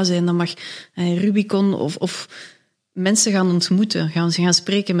VOCA zijn, dat mag Rubicon of mensen gaan ontmoeten. Gaan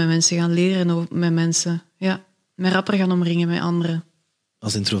spreken met mensen, gaan leren met mensen. Ja, me rapper gaan omringen met anderen.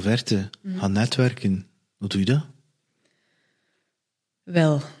 Als introverte, gaan netwerken. Hoe doe je dat?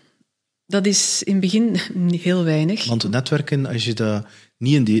 Wel, dat is in het begin heel weinig. Want netwerken, als je dat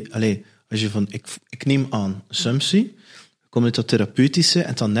niet in die... als je van... Ik neem aan, assumptie, kom uit dat therapeutische,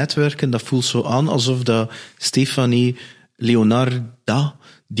 en dan netwerken, dat voelt zo aan alsof dat Stefanie, Leonardo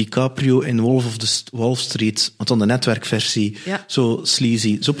DiCaprio in Wolf of Wall Street, want dan de netwerkversie, zo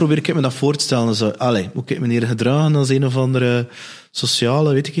sleazy. Zo probeer ik me dat voor te stellen. Zo, moet ik meneer gedragen als een of andere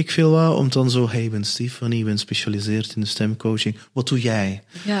sociale, weet ik veel wat, om dan zo, hey, ik ben Stefanie, ik ben gespecialiseerd in de stemcoaching. Wat doe jij?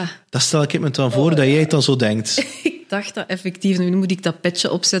 Ja. Dat stel ik me dan voor, dat jij het dan zo denkt. Ik dacht dat effectief, nu moet ik dat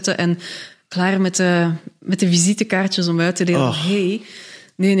petje opzetten en klaar met de visitekaartjes om uit te delen. Hey.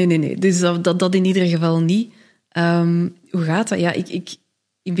 Nee. Dus dat in ieder geval niet. Hoe gaat dat? Ja, in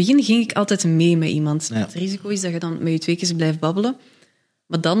het begin ging ik altijd mee met iemand. Ja. Het risico is dat je dan met je 2 keer blijft babbelen.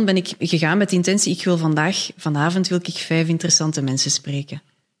 Maar dan ben ik gegaan met de intentie, vanavond wil ik 5 interessante mensen spreken.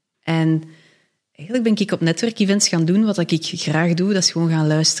 En eigenlijk ben ik op netwerkevents gaan doen wat ik graag doe, dat is gewoon gaan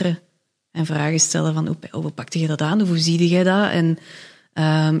luisteren. En vragen stellen van, hoe pakte je dat aan? Hoe zie jij dat? En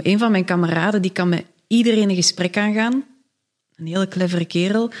een van mijn kameraden, die kan met iedereen een gesprek aangaan. Een hele clevere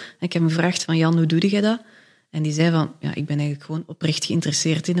kerel. En ik heb hem gevraagd van, Jan, hoe doe jij dat? En die zei van, ik ben eigenlijk gewoon oprecht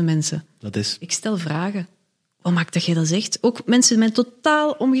geïnteresseerd in de mensen. Dat is... Ik stel vragen. Wat maakt dat jij dat zegt? Ook mensen met een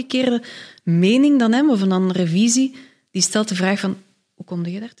totaal omgekeerde mening dan hem, of een andere visie. die stelt de vraag van, hoe kom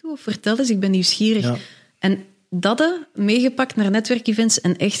je daartoe? Of vertel eens, ik ben nieuwsgierig. Ja. En dat meegepakt naar netwerkevents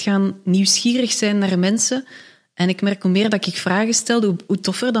en echt gaan nieuwsgierig zijn naar mensen. En ik merk hoe meer dat ik vragen stel, hoe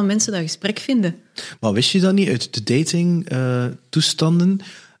toffer dan mensen dat gesprek vinden. Maar wist je dat niet uit de dating-toestanden?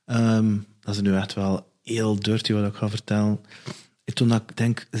 Dat is nu echt wel heel dirty wat ik ga vertellen. Toen ik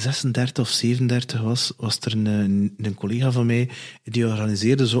denk 36 of 37 was er een collega van mij die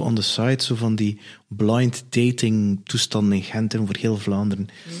organiseerde zo on the side zo van die blind dating toestanden in Gent en over heel Vlaanderen.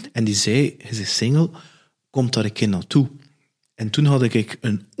 En die zei, je bent single, kom daar een keer naartoe. En toen had ik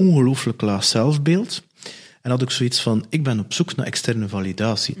een ongelooflijk laag zelfbeeld. En had ik zoiets van, ik ben op zoek naar externe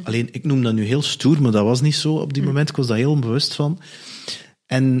validatie. Alleen, ik noem dat nu heel stoer, maar dat was niet zo op die moment. Ik was daar heel onbewust van.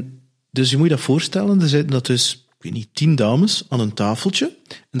 En dus je moet je dat voorstellen, er zitten dat dus, ik weet niet, 10 dames aan een tafeltje.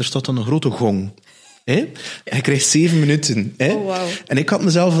 En er staat dan een grote gong. En je krijgt 7 minuten. Oh, wow. En ik had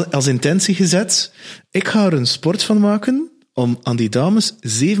mezelf als intentie gezet, ik ga er een sport van maken om aan die dames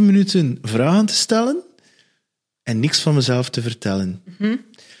 7 minuten vragen te stellen en niks van mezelf te vertellen.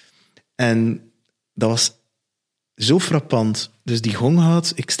 En dat was zo frappant. Dus die gong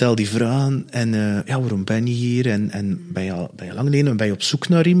had, ik stel die vragen en waarom ben je hier? En ben je lang geleden? En ben je op zoek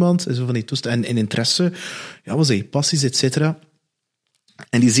naar iemand? En zo van die toestanden. En interesse, wat zijn je passies, et cetera.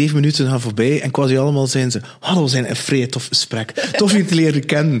 En die 7 minuten gaan voorbij en quasi allemaal zijn ze, we zijn een vrij tof gesprek. Tof je te leren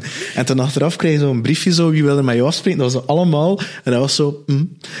kennen. En dan achteraf krijg je zo'n briefje zo, wie wil er met jou afspreken? Dat was allemaal. En dat was zo,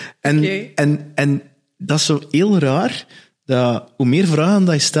 En dat is zo heel raar, dat hoe meer vragen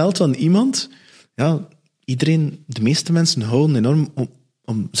dat je stelt aan iemand, de meeste mensen houden enorm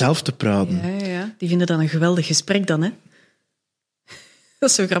om zelf te praten. Ja. Die vinden dat een geweldig gesprek dan, hè? Dat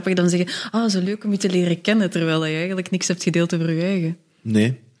is zo grappig dan zeggen, zo leuk om je te leren kennen, terwijl je eigenlijk niks hebt gedeeld over je eigen.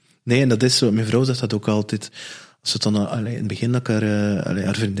 Nee, en dat is zo. Mijn vrouw zegt dat ook altijd. Als het dan in het begin dat ik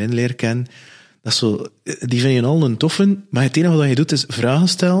haar vriendin leer kennen, dat is zo, die vind je al een toffe, maar het enige wat je doet is vragen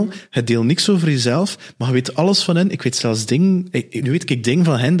stellen. Je deelt niks over jezelf, maar je weet alles van hen. Ik weet zelfs dingen, nu weet ik dingen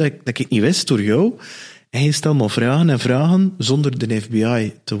van hen dat ik niet wist door jou. En je stelt maar vragen zonder de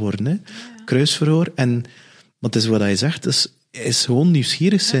FBI te worden. Hè. Kruisverhoor. Maar het is wat hij zegt, is gewoon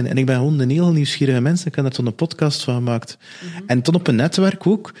nieuwsgierig zijn. En ik ben gewoon een heel nieuwsgierige mens. Ik heb er toen een podcast van gemaakt. En toen op een netwerk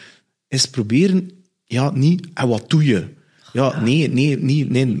ook, is proberen, niet, en wat doe je?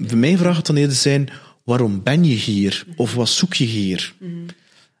 Nee. Voor mij vraagt het dan eerder zijn, waarom ben je hier? Of wat zoek je hier?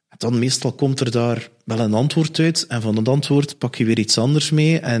 En dan meestal komt er daar wel een antwoord uit. En van dat antwoord pak je weer iets anders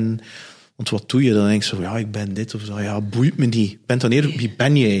mee. Want wat doe je? Dan denk je zo, ik ben dit. Of zo, boeit me niet. Ben dan eerder, wie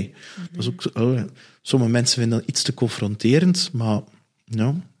ben jij? Dat is ook zo, sommige mensen vinden dat iets te confronterend, maar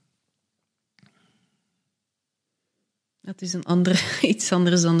ja. Het is iets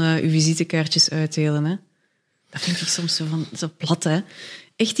anders dan uw visitekaartjes uitdelen, hè? Dat vind ik soms zo plat, hè?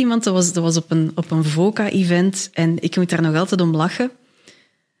 Echt iemand, dat was op een VOCA-event en ik moet daar nog altijd om lachen.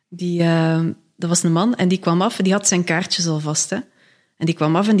 Dat was een man en die kwam af en die had zijn kaartjes al vast, hè? En die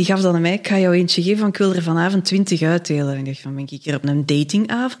kwam af en die gaf dan aan mij, ik ga jou eentje geven, ik wil er vanavond 20 uitdelen. En ik dacht, ben ik hier op een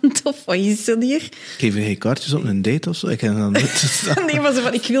datingavond of wat is dat hier? Geef je geen kaartjes op een date of zo? Ik heb dan nee, maar zo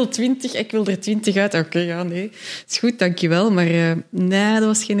van, ik wil er 20 uit. Oké, nee. Is goed, dankjewel. Maar nee, dat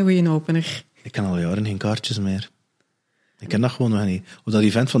was geen goede opener. Ik ken al jaren geen kaartjes meer. Ik ken dat gewoon nog niet. Op dat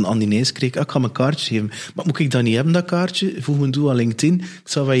event van Andinees kreeg ik ga mijn kaartjes geven. Maar moet ik dat niet hebben, dat kaartje? Voeg me toe aan LinkedIn. Ik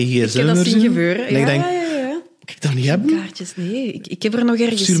zal van je gsm ik heb dat zien gebeuren. En ik denk, moet ik dat niet hebben? Kaartjes, nee. Ik heb er nog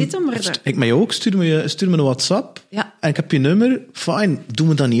ergens zitten, maar... Ik mij ook. Stuur me een WhatsApp. Ja. En ik heb je nummer. Fijn. Doe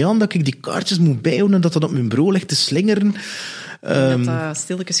me dat niet aan dat ik die kaartjes moet bijhouden en dat op mijn bureau ligt te slingeren. Dat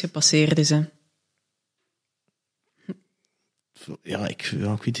stilletjes gepasseerd is, hè. Ja, ik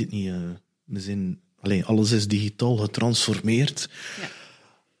weet het niet. Alles is digitaal getransformeerd.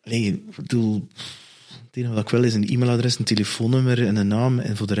 Ja. Ik bedoel... Het enige wat ik wil is een e-mailadres, een telefoonnummer en een naam.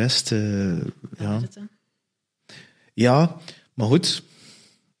 En voor de rest... Ja, maar goed.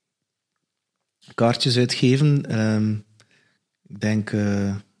 Kaartjes uitgeven. Ik denk...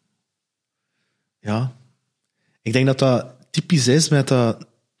 Ik denk dat dat typisch is met dat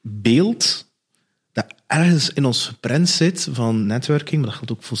beeld dat ergens in ons geprent zit van netwerking, maar dat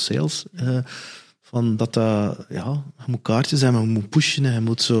geldt ook voor sales. Van dat je moet kaartjes hebben, je moet pushen en je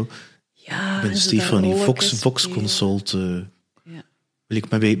moet zo... Ja, ik ben Stefanie, Vox Consult. Wil ik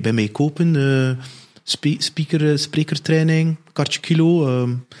bij mij kopen? Sprekertraining, kaartje kilo.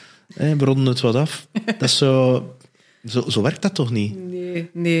 We ronden het wat af. Dat is zo werkt dat toch niet?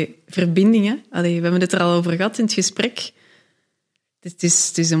 Nee. Verbindingen. We hebben het er al over gehad in het gesprek. Het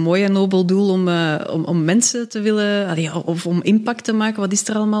is een mooi en nobel doel om mensen te willen... of om impact te maken. Wat is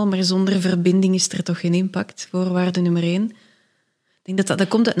er allemaal? Maar zonder verbinding is er toch geen impact. Voorwaarde nummer 1. Ik Ik denk dat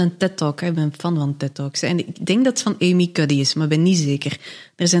komt uit een TED-talk. Ik ben fan van TED-talks. En ik denk dat het van Amy Cuddy is, maar ik ben niet zeker.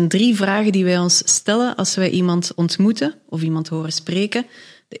 Er zijn 3 vragen die wij ons stellen als wij iemand ontmoeten of iemand horen spreken.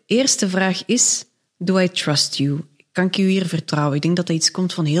 De eerste vraag is, do I trust you? Kan ik u hier vertrouwen? Ik denk dat dat iets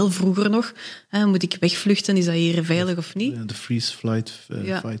komt van heel vroeger nog. Moet ik wegvluchten? Is dat hier veilig of niet? De freeze, flight,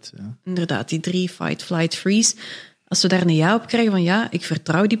 fight. Ja. Inderdaad, die 3, fight, flight, freeze. Als we daar een ja op krijgen van ja, ik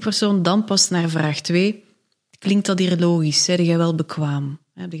vertrouw die persoon, dan pas naar vraag 2. Klinkt dat hier logisch? Zijn jij wel bekwaam?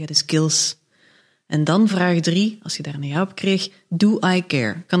 Heb jij de skills? En dan vraag 3, als je daar een ja op kreeg, do I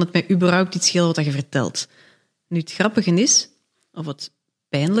care? Kan het mij überhaupt iets schelen wat je vertelt? Nu, het grappige is, of het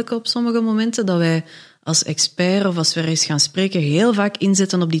pijnlijke op sommige momenten, dat wij als expert of als we er eens gaan spreken, heel vaak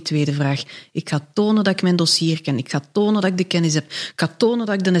inzetten op die tweede vraag. Ik ga tonen dat ik mijn dossier ken. Ik ga tonen dat ik de kennis heb. Ik ga tonen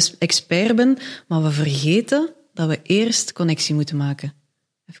dat ik de expert ben. Maar we vergeten dat we eerst connectie moeten maken.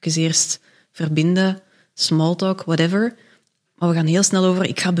 Even eerst verbinden, small talk, whatever. Maar we gaan heel snel over,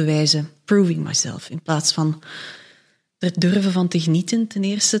 ik ga bewijzen. Proving myself. In plaats van er durven van te genieten, ten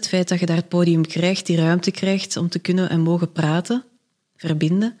eerste. Het feit dat je daar het podium krijgt, die ruimte krijgt om te kunnen en mogen praten,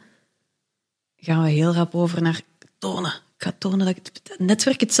 verbinden. Gaan we heel rap over naar tonen. Ik ga tonen dat ik het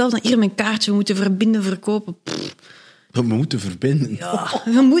netwerk hetzelfde. Hier mijn kaartje, we moeten verbinden, verkopen. We moeten verbinden. Ja,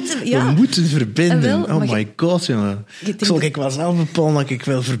 we moeten verbinden. Wel, oh my god, jongen. Zal ik wel zelf bepalen dat ik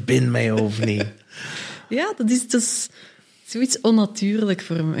wil verbinden met jou of niet? Ja, dat is zoiets onnatuurlijk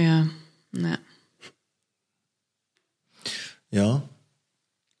voor me. Ja. Ja.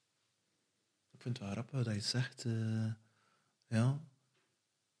 Ik vind het wel grappig dat je zegt. Ja.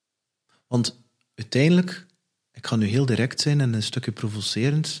 Want uiteindelijk, ik ga nu heel direct zijn en een stukje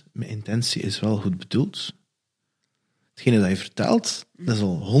provocerend, mijn intentie is wel goed bedoeld. Hetgene dat je vertelt, dat is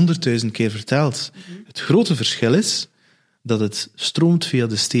al 100.000 keer verteld. Het grote verschil is dat het stroomt via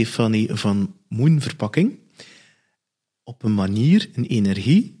de Stefanie van Moen verpakking op een manier, een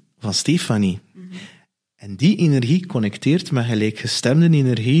energie van Stefanie. En die energie connecteert met gelijkgestemde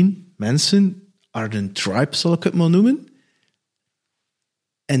energieën, mensen, Ardent Tribe zal ik het maar noemen.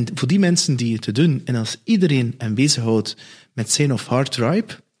 En voor die mensen die het te doen, en als iedereen hem bezighoudt met zijn of haar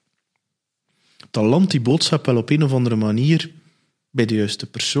tribe, dan landt die boodschap wel op een of andere manier bij de juiste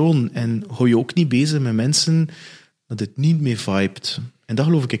persoon. En hou je ook niet bezig met mensen dat het niet mee vibet. En daar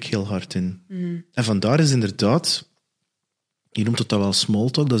geloof ik heel hard in. En vandaar is inderdaad, je noemt het dan wel small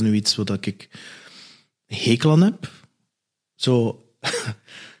talk, dat is nu iets wat ik hekel aan heb. Zo, ik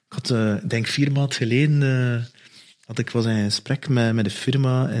had, denk 4 maanden geleden, was in een gesprek met de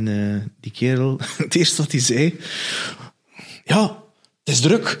firma en die kerel, het eerste wat hij zei, ja, het is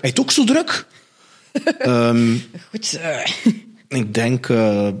druk. Hij heeft ook zo druk. Goed. Ik denk,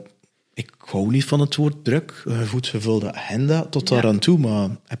 ik hou niet van het woord druk. Een goed gevulde agenda tot daar aan toe, maar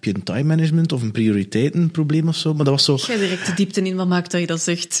heb je een time management of een prioriteitenprobleem of zo? Maar dat was zo... Ga direct de diepte in, wat maakt dat je dat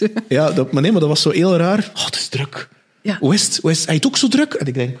zegt? Ja, maar dat was zo heel raar. Oh, het is druk. Ja. Hoe is het? Hij heeft ook zo druk? En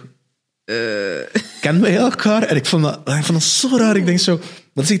ik denk... Kennen wij elkaar? En ik vond dat zo raar. Ik denk zo,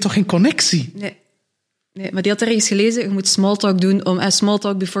 dat is hier toch geen connectie? Nee, maar die had ergens gelezen, je moet small talk doen om small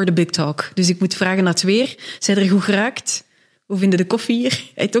talk before the big talk. Dus ik moet vragen naar het weer. Zijn er goed geraakt? Hoe vinden de koffie hier?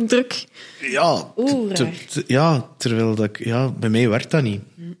 Hij heeft ook druk? Ja, terwijl bij mij werkt dat niet.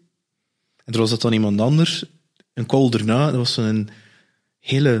 En er was dat dan iemand anders, een call erna, dat was zo'n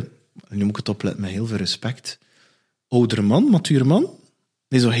hele, nu moet ik het opletten met heel veel respect, oudere man, matuur man,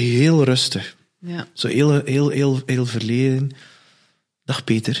 die zo heel rustig. Ja. Zo heel verleden. Dag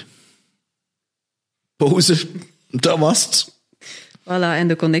Peter. Pauze. Dat was het. Voilà, en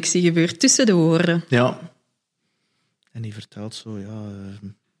de connectie gebeurt tussen de woorden. Ja. En die vertelt zo,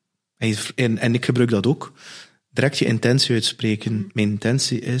 en ik gebruik dat ook. Direct je intentie uitspreken. Mijn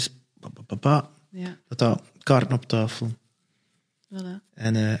intentie is... Dat kaarten op tafel. Voilà.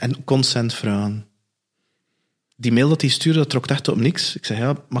 En consent vragen. Die mail dat hij stuurde, dat trok echt op niks. Ik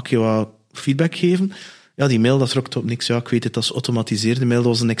zeg, mag ik je wat feedback geven? Ja, die mail, dat trok op niks. Ja, ik weet het, dat is automatiseerde mail,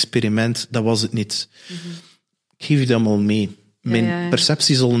 dat was een experiment. Dat was het niet. Ik geef je dat allemaal mee. Mijn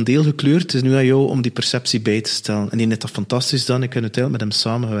perceptie is al een deel gekleurd. Het is nu aan jou om die perceptie bij te stellen. En die heeft dat fantastisch gedaan. Ik heb uiteindelijk met hem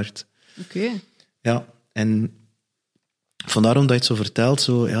samengewerkt. Oké. Ja, en vandaar omdat je het zo vertelt,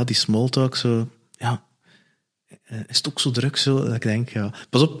 die small talk, is het ook zo druk, zo, dat ik denk,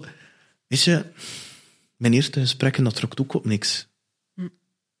 pas op, weet je, mijn eerste gesprekken, dat trok ook op niks.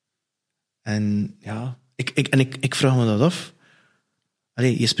 En ik vraag me dat af.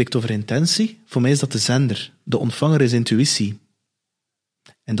 Allee, je spreekt over intentie. Voor mij is dat de zender. De ontvanger is intuïtie.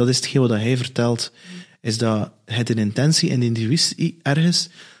 En dat is hetgeen wat hij vertelt. Is dat het een intentie en intuïtie ergens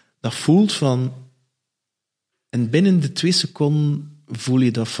dat voelt van... En binnen de 2 seconden voel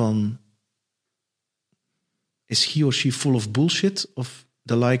je dat van... is he or she full of bullshit of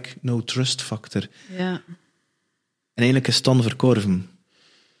the like no trust factor? Ja. En eigenlijk is het dan verkorven.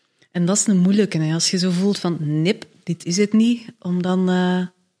 En dat is een moeilijke, hè? Als je zo voelt van, nip, dit is het niet, om dan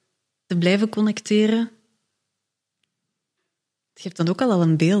te blijven connecteren. Het geeft dan ook al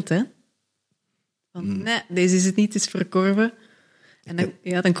een beeld, hè? Van, nee, deze is het niet, het is verkorven. En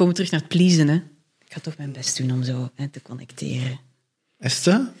dan komen we terug naar het pleasen, hè? Ik ga toch mijn best doen om zo te connecteren. Is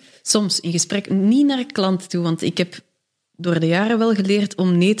dat? Soms in gesprek, niet naar klanten toe, want ik heb door de jaren wel geleerd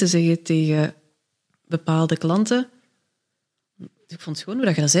om nee te zeggen tegen bepaalde klanten. Ik vond het gewoon hoe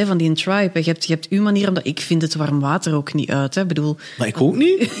dat je dat zei van die tribe. Je hebt uw manier, omdat ik vind het warm water ook niet uit. Hè. Bedoel, maar ik ook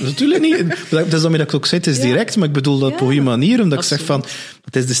niet. Natuurlijk niet. Dat is dan dat ik ook zei, het is direct, maar ik bedoel dat op een goede manier, omdat absoluut. Ik zeg van,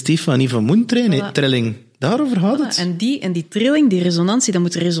 het is de Stefanie van Moen trilling. Daarover gaat het. En die trilling, die resonantie, dat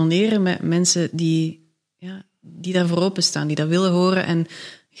moet resoneren met mensen die daarvoor openstaan, die dat willen horen en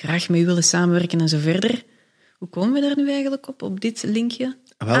graag mee willen samenwerken en zo verder. Hoe komen we daar nu eigenlijk op dit linkje?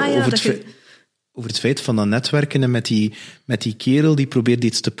 Wel, over het feit van dat netwerken en met die kerel die probeert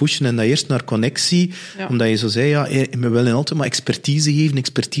iets te pushen en dat eerst naar Connectie, omdat je zo zei, we willen altijd maar expertise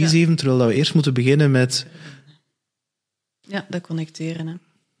geven, terwijl dat we eerst moeten beginnen met... Ja, dat connecteren. Hè.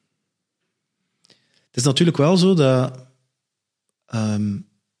 Het is natuurlijk wel zo dat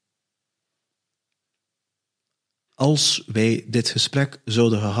als wij dit gesprek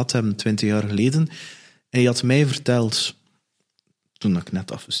zouden gehad hebben 20 jaar geleden en je had mij verteld, toen ik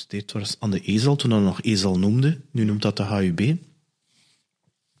net afgestudeerd was aan de ezel, toen dat nog ezel noemde, nu noemt dat de HUB.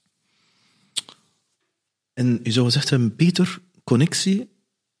 En je zou gezegd hebben, Peter, connectie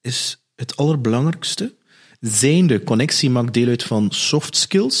is het allerbelangrijkste. Zijnde, connectie maakt deel uit van soft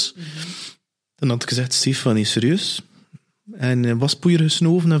skills. Mm-hmm. Dan had ik gezegd, Stefanie, serieus? En waspoeier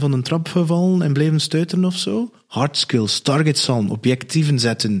gesnoven en van een trap gevallen en blijven stuiteren of zo? Hard skills, targets aan, objectieven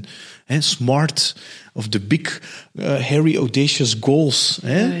zetten, smart, of the big, hairy, audacious goals.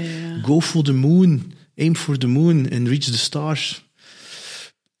 Go for the moon, aim for the moon and reach the stars.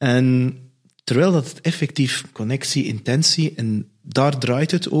 En terwijl dat het effectief connectie, intentie, en daar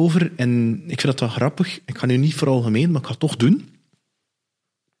draait het over. En ik vind dat wel grappig. Ik ga nu niet voor algemeen, maar ik ga het toch doen.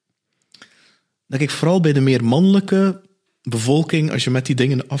 Dat ik vooral bij de meer mannelijke bevolking, als je met die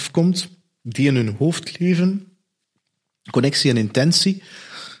dingen afkomt, die in hun hoofd leven, connectie en intentie.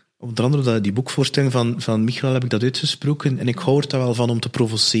 Onder andere die boekvoorstelling van Michael heb ik dat uitgesproken. En ik hou er daar wel van om te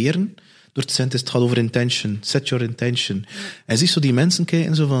provoceren. Door te zeggen, het gaat over intention. Set your intention. Ja. En zie zo die mensen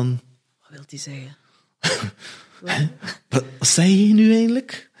kijken zo van... Wat wil hij zeggen? Wat zei je nu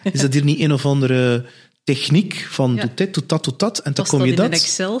eigenlijk? Is dat hier niet een of andere techniek van doe dit, doe dat, en dan kom je dat... in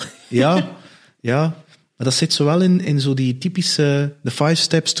Excel? Ja. Maar dat zit zowel in zo die typische... The 5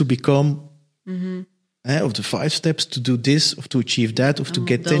 steps to become... Mm-hmm. Of the 5 steps to do this, of to achieve that, of to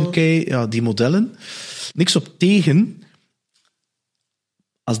get 10k. Ja, die modellen. Niks op tegen.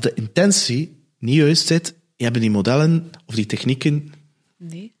 Als de intentie niet juist zit, hebben die modellen of die technieken...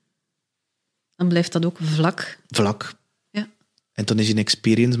 Nee. Dan blijft dat ook vlak. Ja. En dan is een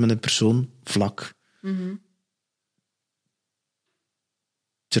experience met een persoon vlak. Mm-hmm.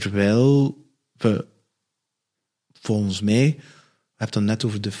 Terwijl we, volgens mij... Je hebt het net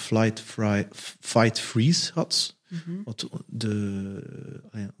over de fight freeze gehad. Mm-hmm. Wat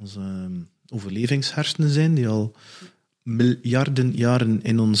onze overlevingshersenen zijn, die al miljarden jaren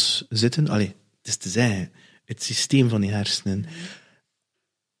in ons zitten. Het is te zeggen, het systeem van die hersenen. Mm-hmm.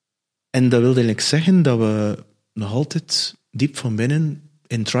 En dat wil eigenlijk zeggen dat we nog altijd diep van binnen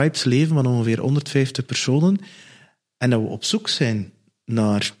in tribes leven van ongeveer 150 personen en dat we op zoek zijn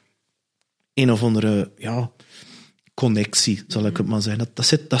naar een of andere... connectie, zal ik het maar zeggen.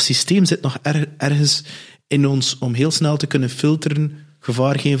 Dat systeem zit nog ergens in ons om heel snel te kunnen filteren.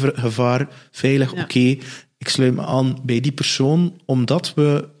 Gevaar, geen gevaar, veilig, oké. Ik sluit me aan bij die persoon, omdat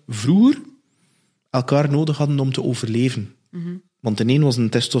we vroeger elkaar nodig hadden om te overleven. Mm-hmm. Want de een was een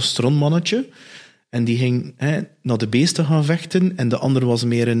testosteronmannetje en die ging naar de beesten gaan vechten en de ander was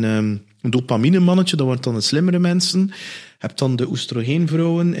meer een dopaminemannetje, dat waren dan de slimmere mensen. Je hebt dan de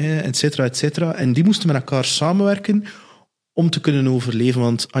oestrogeenvrouwen, et cetera, en die moesten met elkaar samenwerken om te kunnen overleven.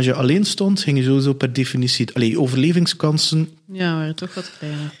 Want als je alleen stond, ging je sowieso per definitie... overlevingskansen... Ja, waren toch wat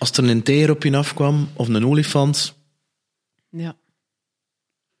kleiner. Als er een tijger op je afkwam, of een olifant... Ja.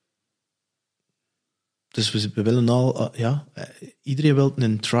 Dus we willen al... iedereen wil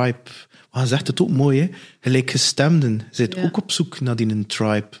een tribe. Maar hij zegt het ook mooi, hè. Gelijkgestemden. Je zit ook op zoek naar die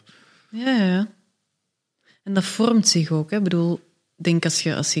tribe. Ja. En dat vormt zich ook. Hè. Ik bedoel, ik denk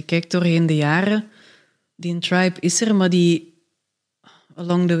als je kijkt doorheen de jaren, die tribe is er, maar die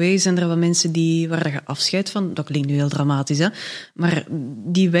along the way zijn er wel mensen waar je afscheid van... Dat klinkt nu heel dramatisch, hè. Maar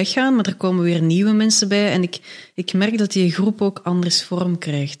die weggaan, maar er komen weer nieuwe mensen bij. En ik merk dat die groep ook anders vorm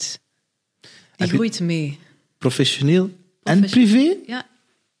krijgt. Die groeit mee. Professioneel en privé?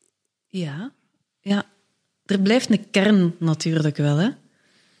 Ja. Er blijft een kern natuurlijk wel, hè.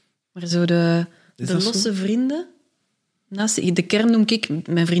 Maar zo de losse vrienden... Naast de kern noem ik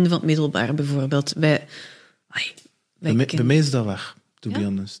mijn vrienden van het middelbaar, bijvoorbeeld. Bij mij is dat weg, to be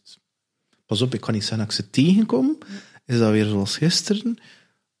honest. Pas op, ik kan niet zeggen dat ik ze tegenkom. Is dat weer zoals gisteren?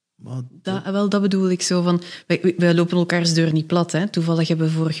 Maar dat bedoel ik zo. Van, wij lopen elkaars deur niet plat. Hè. Toevallig hebben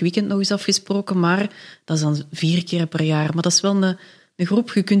we vorig weekend nog eens afgesproken, maar dat is dan 4 keer per jaar. Maar dat is wel een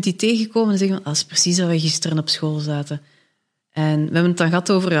groep, je kunt die tegenkomen en zeggen, dat is precies dat wij gisteren op school zaten. En we hebben het dan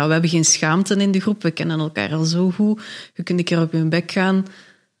gehad over, we hebben geen schaamte in de groep, we kennen elkaar al zo goed, je kunt een keer op je bek gaan,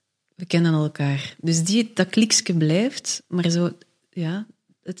 we kennen elkaar. Dus dat kliksje blijft, maar zo,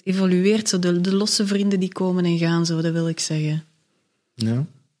 het evolueert, zo de losse vrienden die komen en gaan, zo, dat wil ik zeggen. Ja.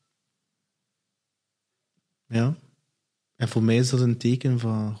 En voor mij is dat een teken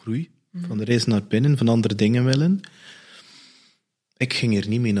van groei, van de reis naar binnen, van andere dingen willen. Ik ging er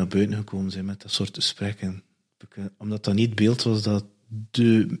niet mee naar buiten gekomen zijn met dat soort gesprekken. Omdat dat niet het beeld was dat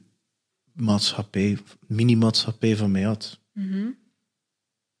de maatschappij, mini-maatschappij van mij had. Mm-hmm.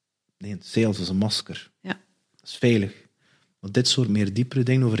 Nee, sales is een masker. Ja. Dat is veilig. Maar dit soort meer diepere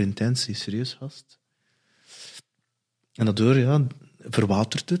dingen over intentie, serieus vast. En daardoor,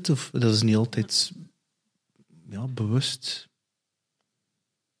 verwatert het. Of dat is niet altijd bewust.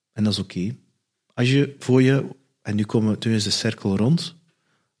 En dat is oké. Als je voor je, en nu is de cirkel rond,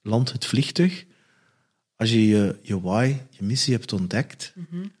 landt het vliegtuig. Als je je why, je missie hebt ontdekt,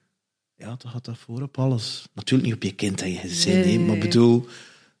 dan gaat dat voor op alles. Natuurlijk niet op je kind en je gezin, nee. Maar bedoel,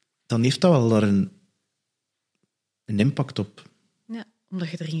 dan heeft dat wel daar een impact op. Ja, omdat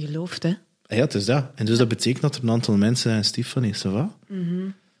je erin gelooft, hè. Ja, het is dat. En dus dat betekent dat er een aantal mensen zijn, Stefanie, ça va?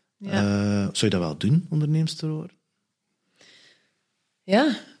 Zou je dat wel doen, onderneemster worden?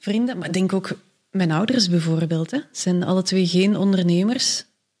 Ja, vrienden. Maar ik denk ook, mijn ouders bijvoorbeeld, hè, zijn alle 2 geen ondernemers.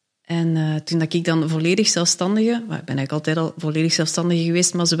 En toen dat ik dan volledig zelfstandige... Maar ik ben eigenlijk altijd al volledig zelfstandige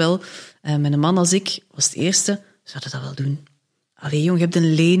geweest, maar zowel mijn man als ik, was het eerste, zouden dat wel doen. Allee, jong, je hebt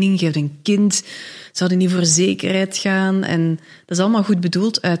een lening, je hebt een kind, zouden niet voor zekerheid gaan. En dat is allemaal goed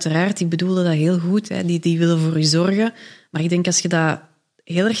bedoeld, uiteraard. Die bedoelden dat heel goed, hè. Die willen voor je zorgen. Maar ik denk, als je dat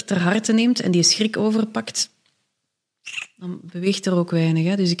heel erg ter harte neemt en die schrik overpakt, dan beweegt er ook weinig.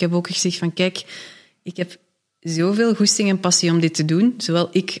 Hè. Dus ik heb ook gezegd van, kijk, ik heb zoveel goesting en passie om dit te doen. Zowel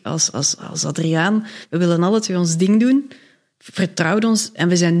ik als Adriaan. We willen alle 2 ons ding doen. Vertrouw ons. En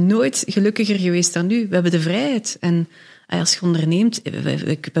we zijn nooit gelukkiger geweest dan nu. We hebben de vrijheid. En als je onderneemt...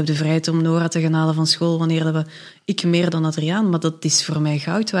 Ik heb de vrijheid om Nora te gaan halen van school wanneer ik meer dan Adriaan. Maar dat is voor mij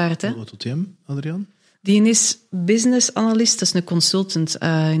goud waard. Hè. Wat doet hij, Adriaan? Die is business analyst. Dat is een consultant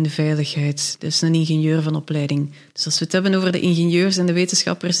in de veiligheid. Dat is een ingenieur van opleiding. Dus als we het hebben over de ingenieurs en de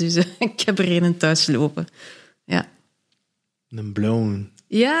wetenschappers... Dus ik heb er een thuis lopen. Ja. Een blauw.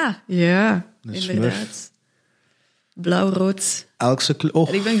 Ja, een inderdaad. Smurf. Blauw-rood. Elke kleur. Oh.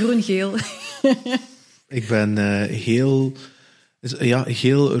 En ik ben groen-geel. Ik ben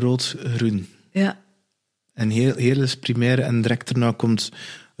geel-rood-groen. Ja. En heel is primair en direct daarna komt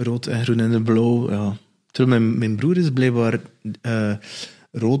rood en groen en de blauw. Ja. Terwijl mijn broer is blijkbaar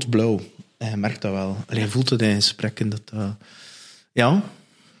rood-blauw. En je merkt dat wel. Allee, je voelt het in gesprekken.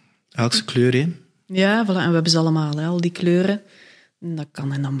 Elke kleur, hè. Ja, voilà. En we hebben ze allemaal, hè, al die kleuren. En dat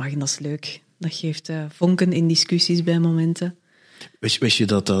kan en dat mag en dat is leuk. Dat geeft vonken in discussies bij momenten. Wist je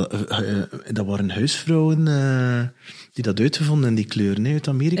dat waren huisvrouwen die dat uitgevonden in die kleuren uit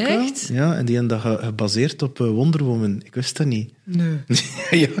Amerika? Echt? Ja, en die hebben dat gebaseerd op Wonder Woman. Ik wist dat niet. Nee.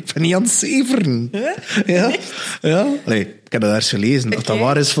 Ja, ik ben niet aan het zeveren. Ja. Ja. Allee, ik heb dat ergens gelezen. Of dat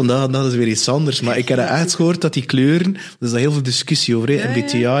waar is vandaag, dat is weer iets anders. Maar ik heb echt gehoord dat die kleuren... Er is daar heel veel discussie over,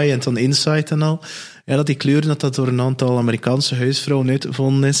 MBTI en dan Insight en al. Ja, dat die kleuren dat door een aantal Amerikaanse huisvrouwen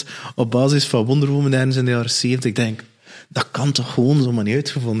uitgevonden is op basis van Wonder Woman ergens in de jaren 70. Ik denk... Dat kan toch gewoon zomaar niet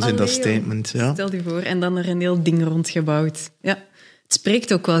uitgevonden zijn, dat statement. Ja. Stel je voor. En dan er een heel ding rondgebouwd. Ja. Het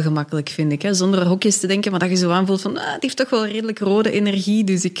spreekt ook wel gemakkelijk, vind ik. Hè? Zonder hokjes te denken, maar dat je zo aanvoelt van... het heeft toch wel redelijk rode energie,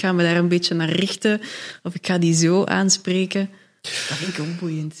 dus ik ga me daar een beetje naar richten. Of ik ga die zo aanspreken. Dat vind ik ook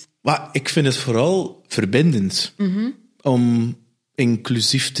boeiend. Maar ik vind het vooral verbindend. Om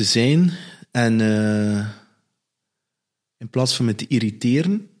inclusief te zijn. En in plaats van me te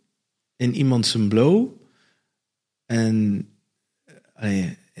irriteren in iemand zijn blauw... En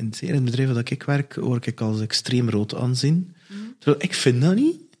in het bedrijf dat ik werk, word ik als extreem rood aanzien. Terwijl ik vind dat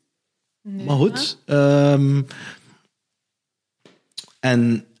niet. Nee, maar goed.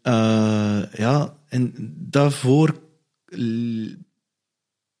 En en daarvoor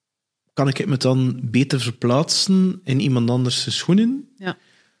kan ik me dan beter verplaatsen in iemand anders' schoenen. Ja.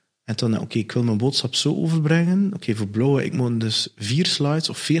 En dan, ik wil mijn boodschap zo overbrengen. Voor blauwe, ik moet dus 4 slides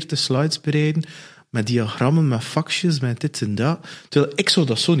of 40 slides bereiden, met diagrammen, met vakjes, met dit en dat. Terwijl ik zou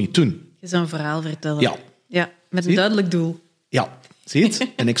dat zo niet doen. Je zou een verhaal vertellen. Ja. Ja, met een duidelijk doel. Ja, zie je het?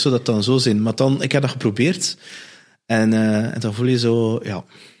 En ik zou dat dan zo zien. Maar dan, ik heb dat geprobeerd. En dan voel je zo,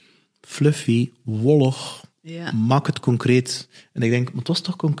 fluffy, wollig. Ja. Maak het concreet. En ik denk, maar het was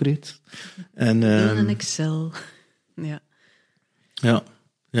toch concreet? En, een Excel. Ja.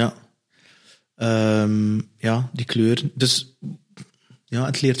 Ja. Die kleuren. Dus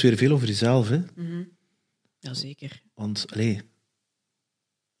het leert weer veel over jezelf. Hè? Mm-hmm. Jazeker. Want,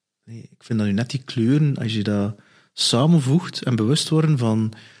 ik vind dat nu net die kleuren, als je dat samenvoegt en bewust worden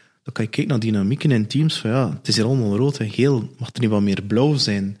van, dan kan je kijken naar dynamieken in teams, van het is hier allemaal rood en geel, mag er niet wat meer blauw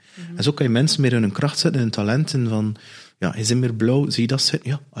zijn? Mm-hmm. En zo kan je mensen meer in hun kracht zetten, in hun talenten, van, is er meer blauw, zie je dat zitten?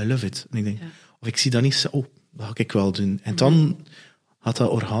 Ja, I love it. En ik denk, of ik zie dat niet, dat ga ik wel doen. En dan gaat dat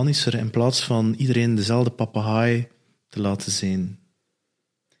organischer, in plaats van iedereen dezelfde papegaai te laten zijn.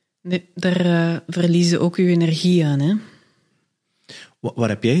 Nee, daar verliezen ook uw energie aan, hè? Waar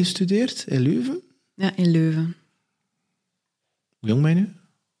heb jij gestudeerd? In Leuven? Ja, in Leuven. Hoe jong ben je nu?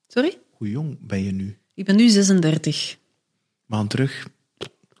 Sorry? Hoe jong ben je nu? Ik ben nu 36. We gaan terug,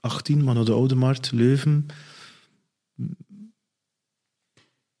 18, maar naar de Oude Markt, Leuven.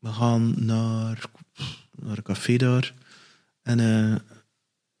 We gaan naar een café daar. En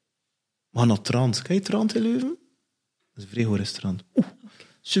we gaan naar Trant. Ken je Trant in Leuven? Dat is een vrij goed restaurant.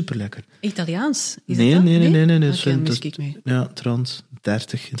 Super lekker. Italiaans? Is Nee. Oké, mis ik mee. Ja, Trant,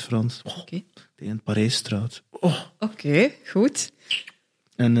 30 in het Frans. Oké. In de Parijsstraat. Oké, goed.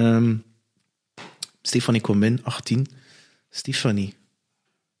 En Stefanie kwam in, 18. Stefanie,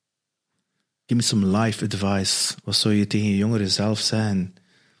 give me some life advice. Wat zou je tegen je jongere zelf zeggen?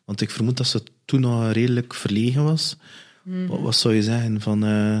 Want ik vermoed dat ze toen nog redelijk verlegen was. Mm-hmm. Wat zou je zeggen van...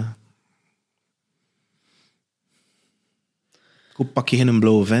 pak je geen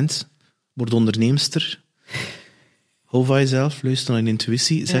blauwe vent, word onderneemster, hou van jezelf, luister naar je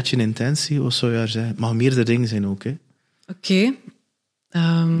intuïtie, zet je een intentie, wat zou je haar zeggen? Het mag meerdere dingen zijn ook, hè. Oké.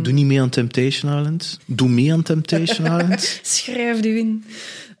 Doe niet mee aan Temptation Island. Doe mee aan Temptation Island. Schrijf die in.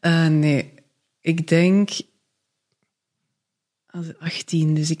 Nee, ik denk... Als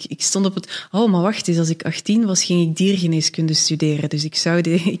 18, dus ik stond op het... Oh, maar wacht eens, als ik 18 was, ging ik diergeneeskunde studeren. Dus ik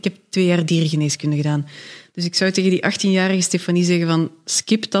heb 2 jaar diergeneeskunde gedaan. Dus ik zou tegen die 18-jarige Stefanie zeggen van,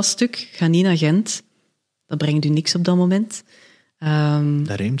 skip dat stuk, ga niet naar Gent. Dat brengt u niks op dat moment.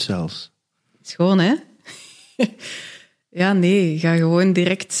 Dat rijmt zelfs. Schoon, hè? Ja, nee, ga gewoon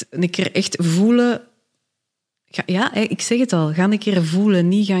direct een keer echt voelen. Ik zeg het al, ga een keer voelen.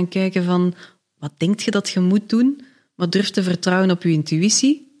 Niet gaan kijken van, wat denk je dat je moet doen? Maar durf te vertrouwen op je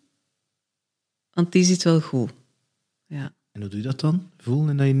intuïtie. Want die zit wel goed. Ja. En hoe doe je dat dan? Voelen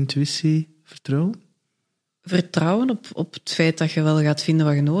en dat je intuïtie vertrouwen? Vertrouwen op het feit dat je wel gaat vinden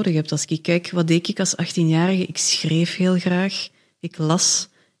wat je nodig hebt. Als ik kijk, wat deed ik als 18-jarige? Ik schreef heel graag. Ik las.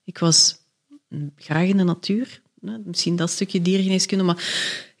 Ik was graag in de natuur. Misschien dat stukje diergeneeskunde. Maar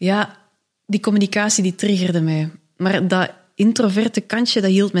ja, die communicatie die triggerde mij. Maar dat introverte kantje,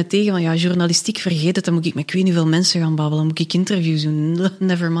 dat hield mij tegen. Van journalistiek, vergeet het. Dan moet ik met ik weet niet hoeveel mensen gaan babbelen. Dan moet ik interviews doen.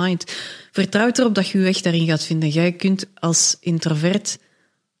 Never mind. Vertrouw erop dat je je weg daarin gaat vinden. Jij kunt als introvert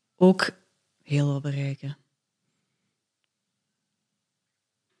ook heel wat bereiken.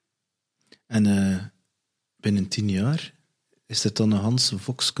 En binnen 10 jaar is het dan een Hans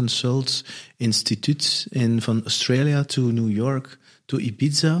Vox Consult Instituut van Australia to New York to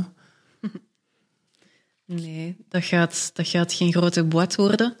Ibiza? Nee, dat gaat geen grote boîte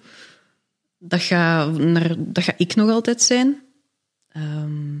worden. Dat ga ik nog altijd zijn. Ik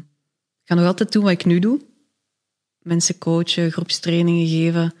ga nog altijd doen wat ik nu doe. Mensen coachen, groepstrainingen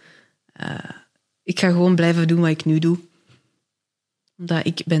geven. Ik ga gewoon blijven doen wat ik nu doe. Omdat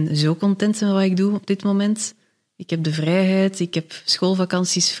ik ben zo content met wat ik doe op dit moment. Ik heb de vrijheid, ik heb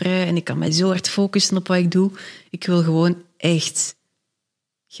schoolvakanties vrij en ik kan mij zo hard focussen op wat ik doe. Ik wil gewoon echt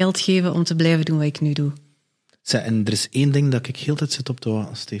geld geven om te blijven doen wat ik nu doe. En er is 1 ding dat ik heel tijd zit op te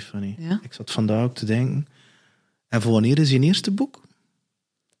wachten, Stefanie. Ja? Ik zat vandaag ook te denken. En voor wanneer is je eerste boek?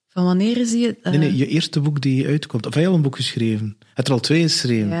 Van wanneer is die? Nee, je eerste boek die uitkomt. Of heb je al een boek geschreven? Heb er al 2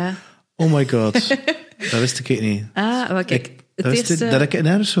 geschreven? Ja. Oh my god. Dat wist ik niet. Maar kijk, dat heb ik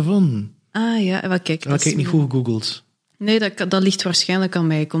nergens gevonden. Ja, maar kijk. Dat heb ik niet goed gegoogeld. Nee, dat ligt waarschijnlijk aan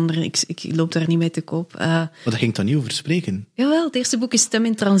mij. Ik loop daar niet mee te koop. Maar daar ging ik dan niet over spreken. Jawel, het eerste boek is Stem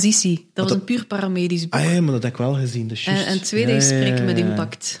in Transitie. Dat was een puur paramedisch boek. Ja, maar dat heb ik wel gezien. Dat is juist. En het tweede is Spreken met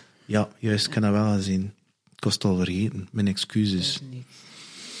Impact. Ja, juist, ik heb dat wel gezien. Ik was het al vergeten. Mijn excuses. Dat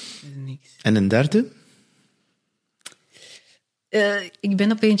is niks. En een derde? Ik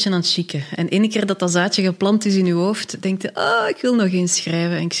ben op eentje aan het chicken. En ene keer dat zaadje geplant is in uw hoofd, denkt je, ik wil nog eens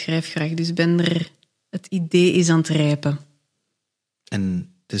schrijven. En ik schrijf graag. Dus het idee is aan het rijpen.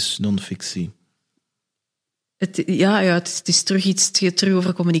 En het is non-fictie. Het is terug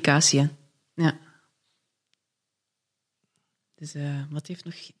over communicatie. Hè. Ja. Dus, maar het heeft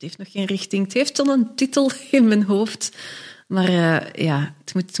nog geen richting. Het heeft al een titel in mijn hoofd. Maar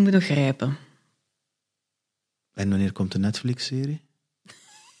het moet nog rijpen. En wanneer komt de Netflix-serie?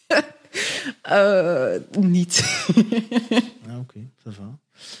 Niet. Oké, ça va.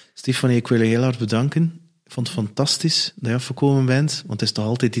 Stefanie, ik wil je heel hard bedanken. Ik vond het fantastisch dat je afgekomen bent, want het is toch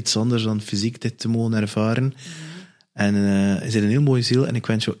altijd iets anders dan fysiek dit te mogen ervaren. Mm. En je bent een heel mooie ziel en ik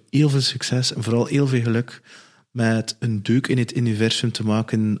wens je heel veel succes en vooral heel veel geluk met een deuk in het universum te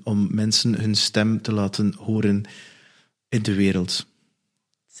maken om mensen hun stem te laten horen in de wereld.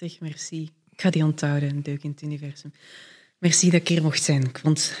 Zeg, merci. Ik ga die onthouden, een deuk in het universum. Merci dat ik hier mocht zijn. Ik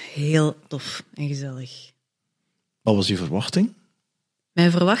vond het heel tof en gezellig. Wat was je verwachting?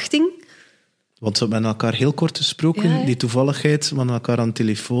 Mijn verwachting? Want we hebben met elkaar heel kort gesproken, die toevalligheid, we hadden elkaar aan de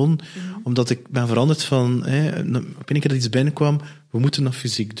telefoon, omdat ik ben veranderd van, op een keer dat iets binnenkwam, we moeten dat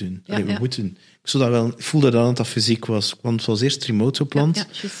fysiek doen. Ja, we moeten. Ik voelde dat het fysiek was, want het was eerst remote gepland. Ja,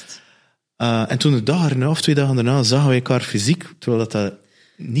 juist. En toen de dag erna, of 2 dagen daarna, zagen we elkaar fysiek, terwijl dat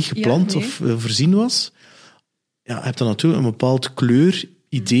niet gepland of voorzien was. Ja, je hebt dan natuurlijk een bepaald kleur,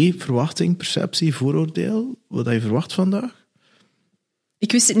 idee, verwachting, perceptie, vooroordeel, wat je verwacht vandaag.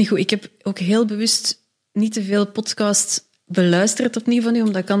 Ik wist het niet goed. Ik heb ook heel bewust niet te veel podcasts beluisterd opnieuw van u,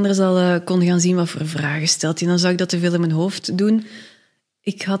 omdat ik anders al kon gaan zien wat voor vragen stelt. En dan zou ik dat te veel in mijn hoofd doen.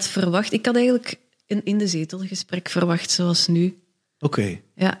 Ik had eigenlijk in de zetel een gesprek verwacht, zoals nu. Oké.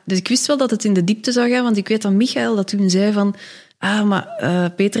 Ja, dus ik wist wel dat het in de diepte zou gaan, want ik weet dat Michael dat toen zei van...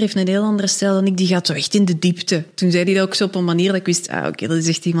 Peter heeft een heel andere stijl dan ik, die gaat zo echt in de diepte. Toen zei hij dat ook zo op een manier dat ik wist, dat is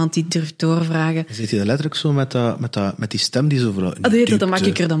echt iemand die durft doorvragen. Zit hij dat letterlijk zo met die stem die zo vooral... Nee, dat maak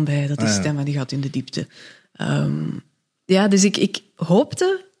ik er dan bij, dat die stem die gaat in de diepte. Dus ik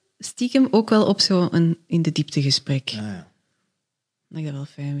hoopte stiekem ook wel op zo'n in de diepte gesprek. Ja. Dat ik dat wel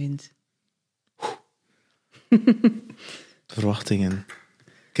fijn vind. Verwachtingen.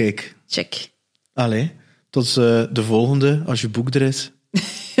 Kijk. Check. Allee. Tot de volgende, als je boek er is.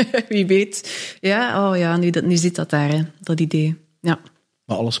 Wie weet. Ja, nu zit dat daar, hè, dat idee. Ja.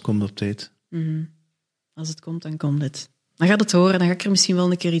 Maar alles komt op tijd. Mm-hmm. Als het komt, dan komt het. Dan gaat het horen, dan ga ik er misschien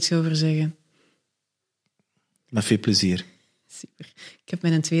wel een keer iets over zeggen. Met veel plezier. Super. Ik heb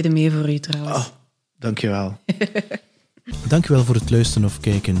mijn tweede mee voor u trouwens. Dankjewel. Dankjewel voor het luisteren of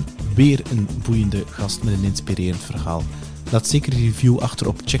kijken. Weer een boeiende gast met een inspirerend verhaal. Laat zeker een review achter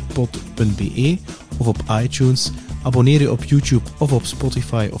op checkpot.be of op iTunes. Abonneer je op YouTube of op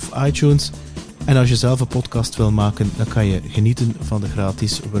Spotify of iTunes. En als je zelf een podcast wil maken, dan kan je genieten van de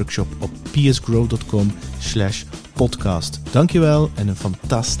gratis workshop op psgrow.com/podcast. Dankjewel en een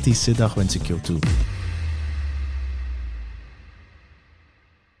fantastische dag wens ik jou toe.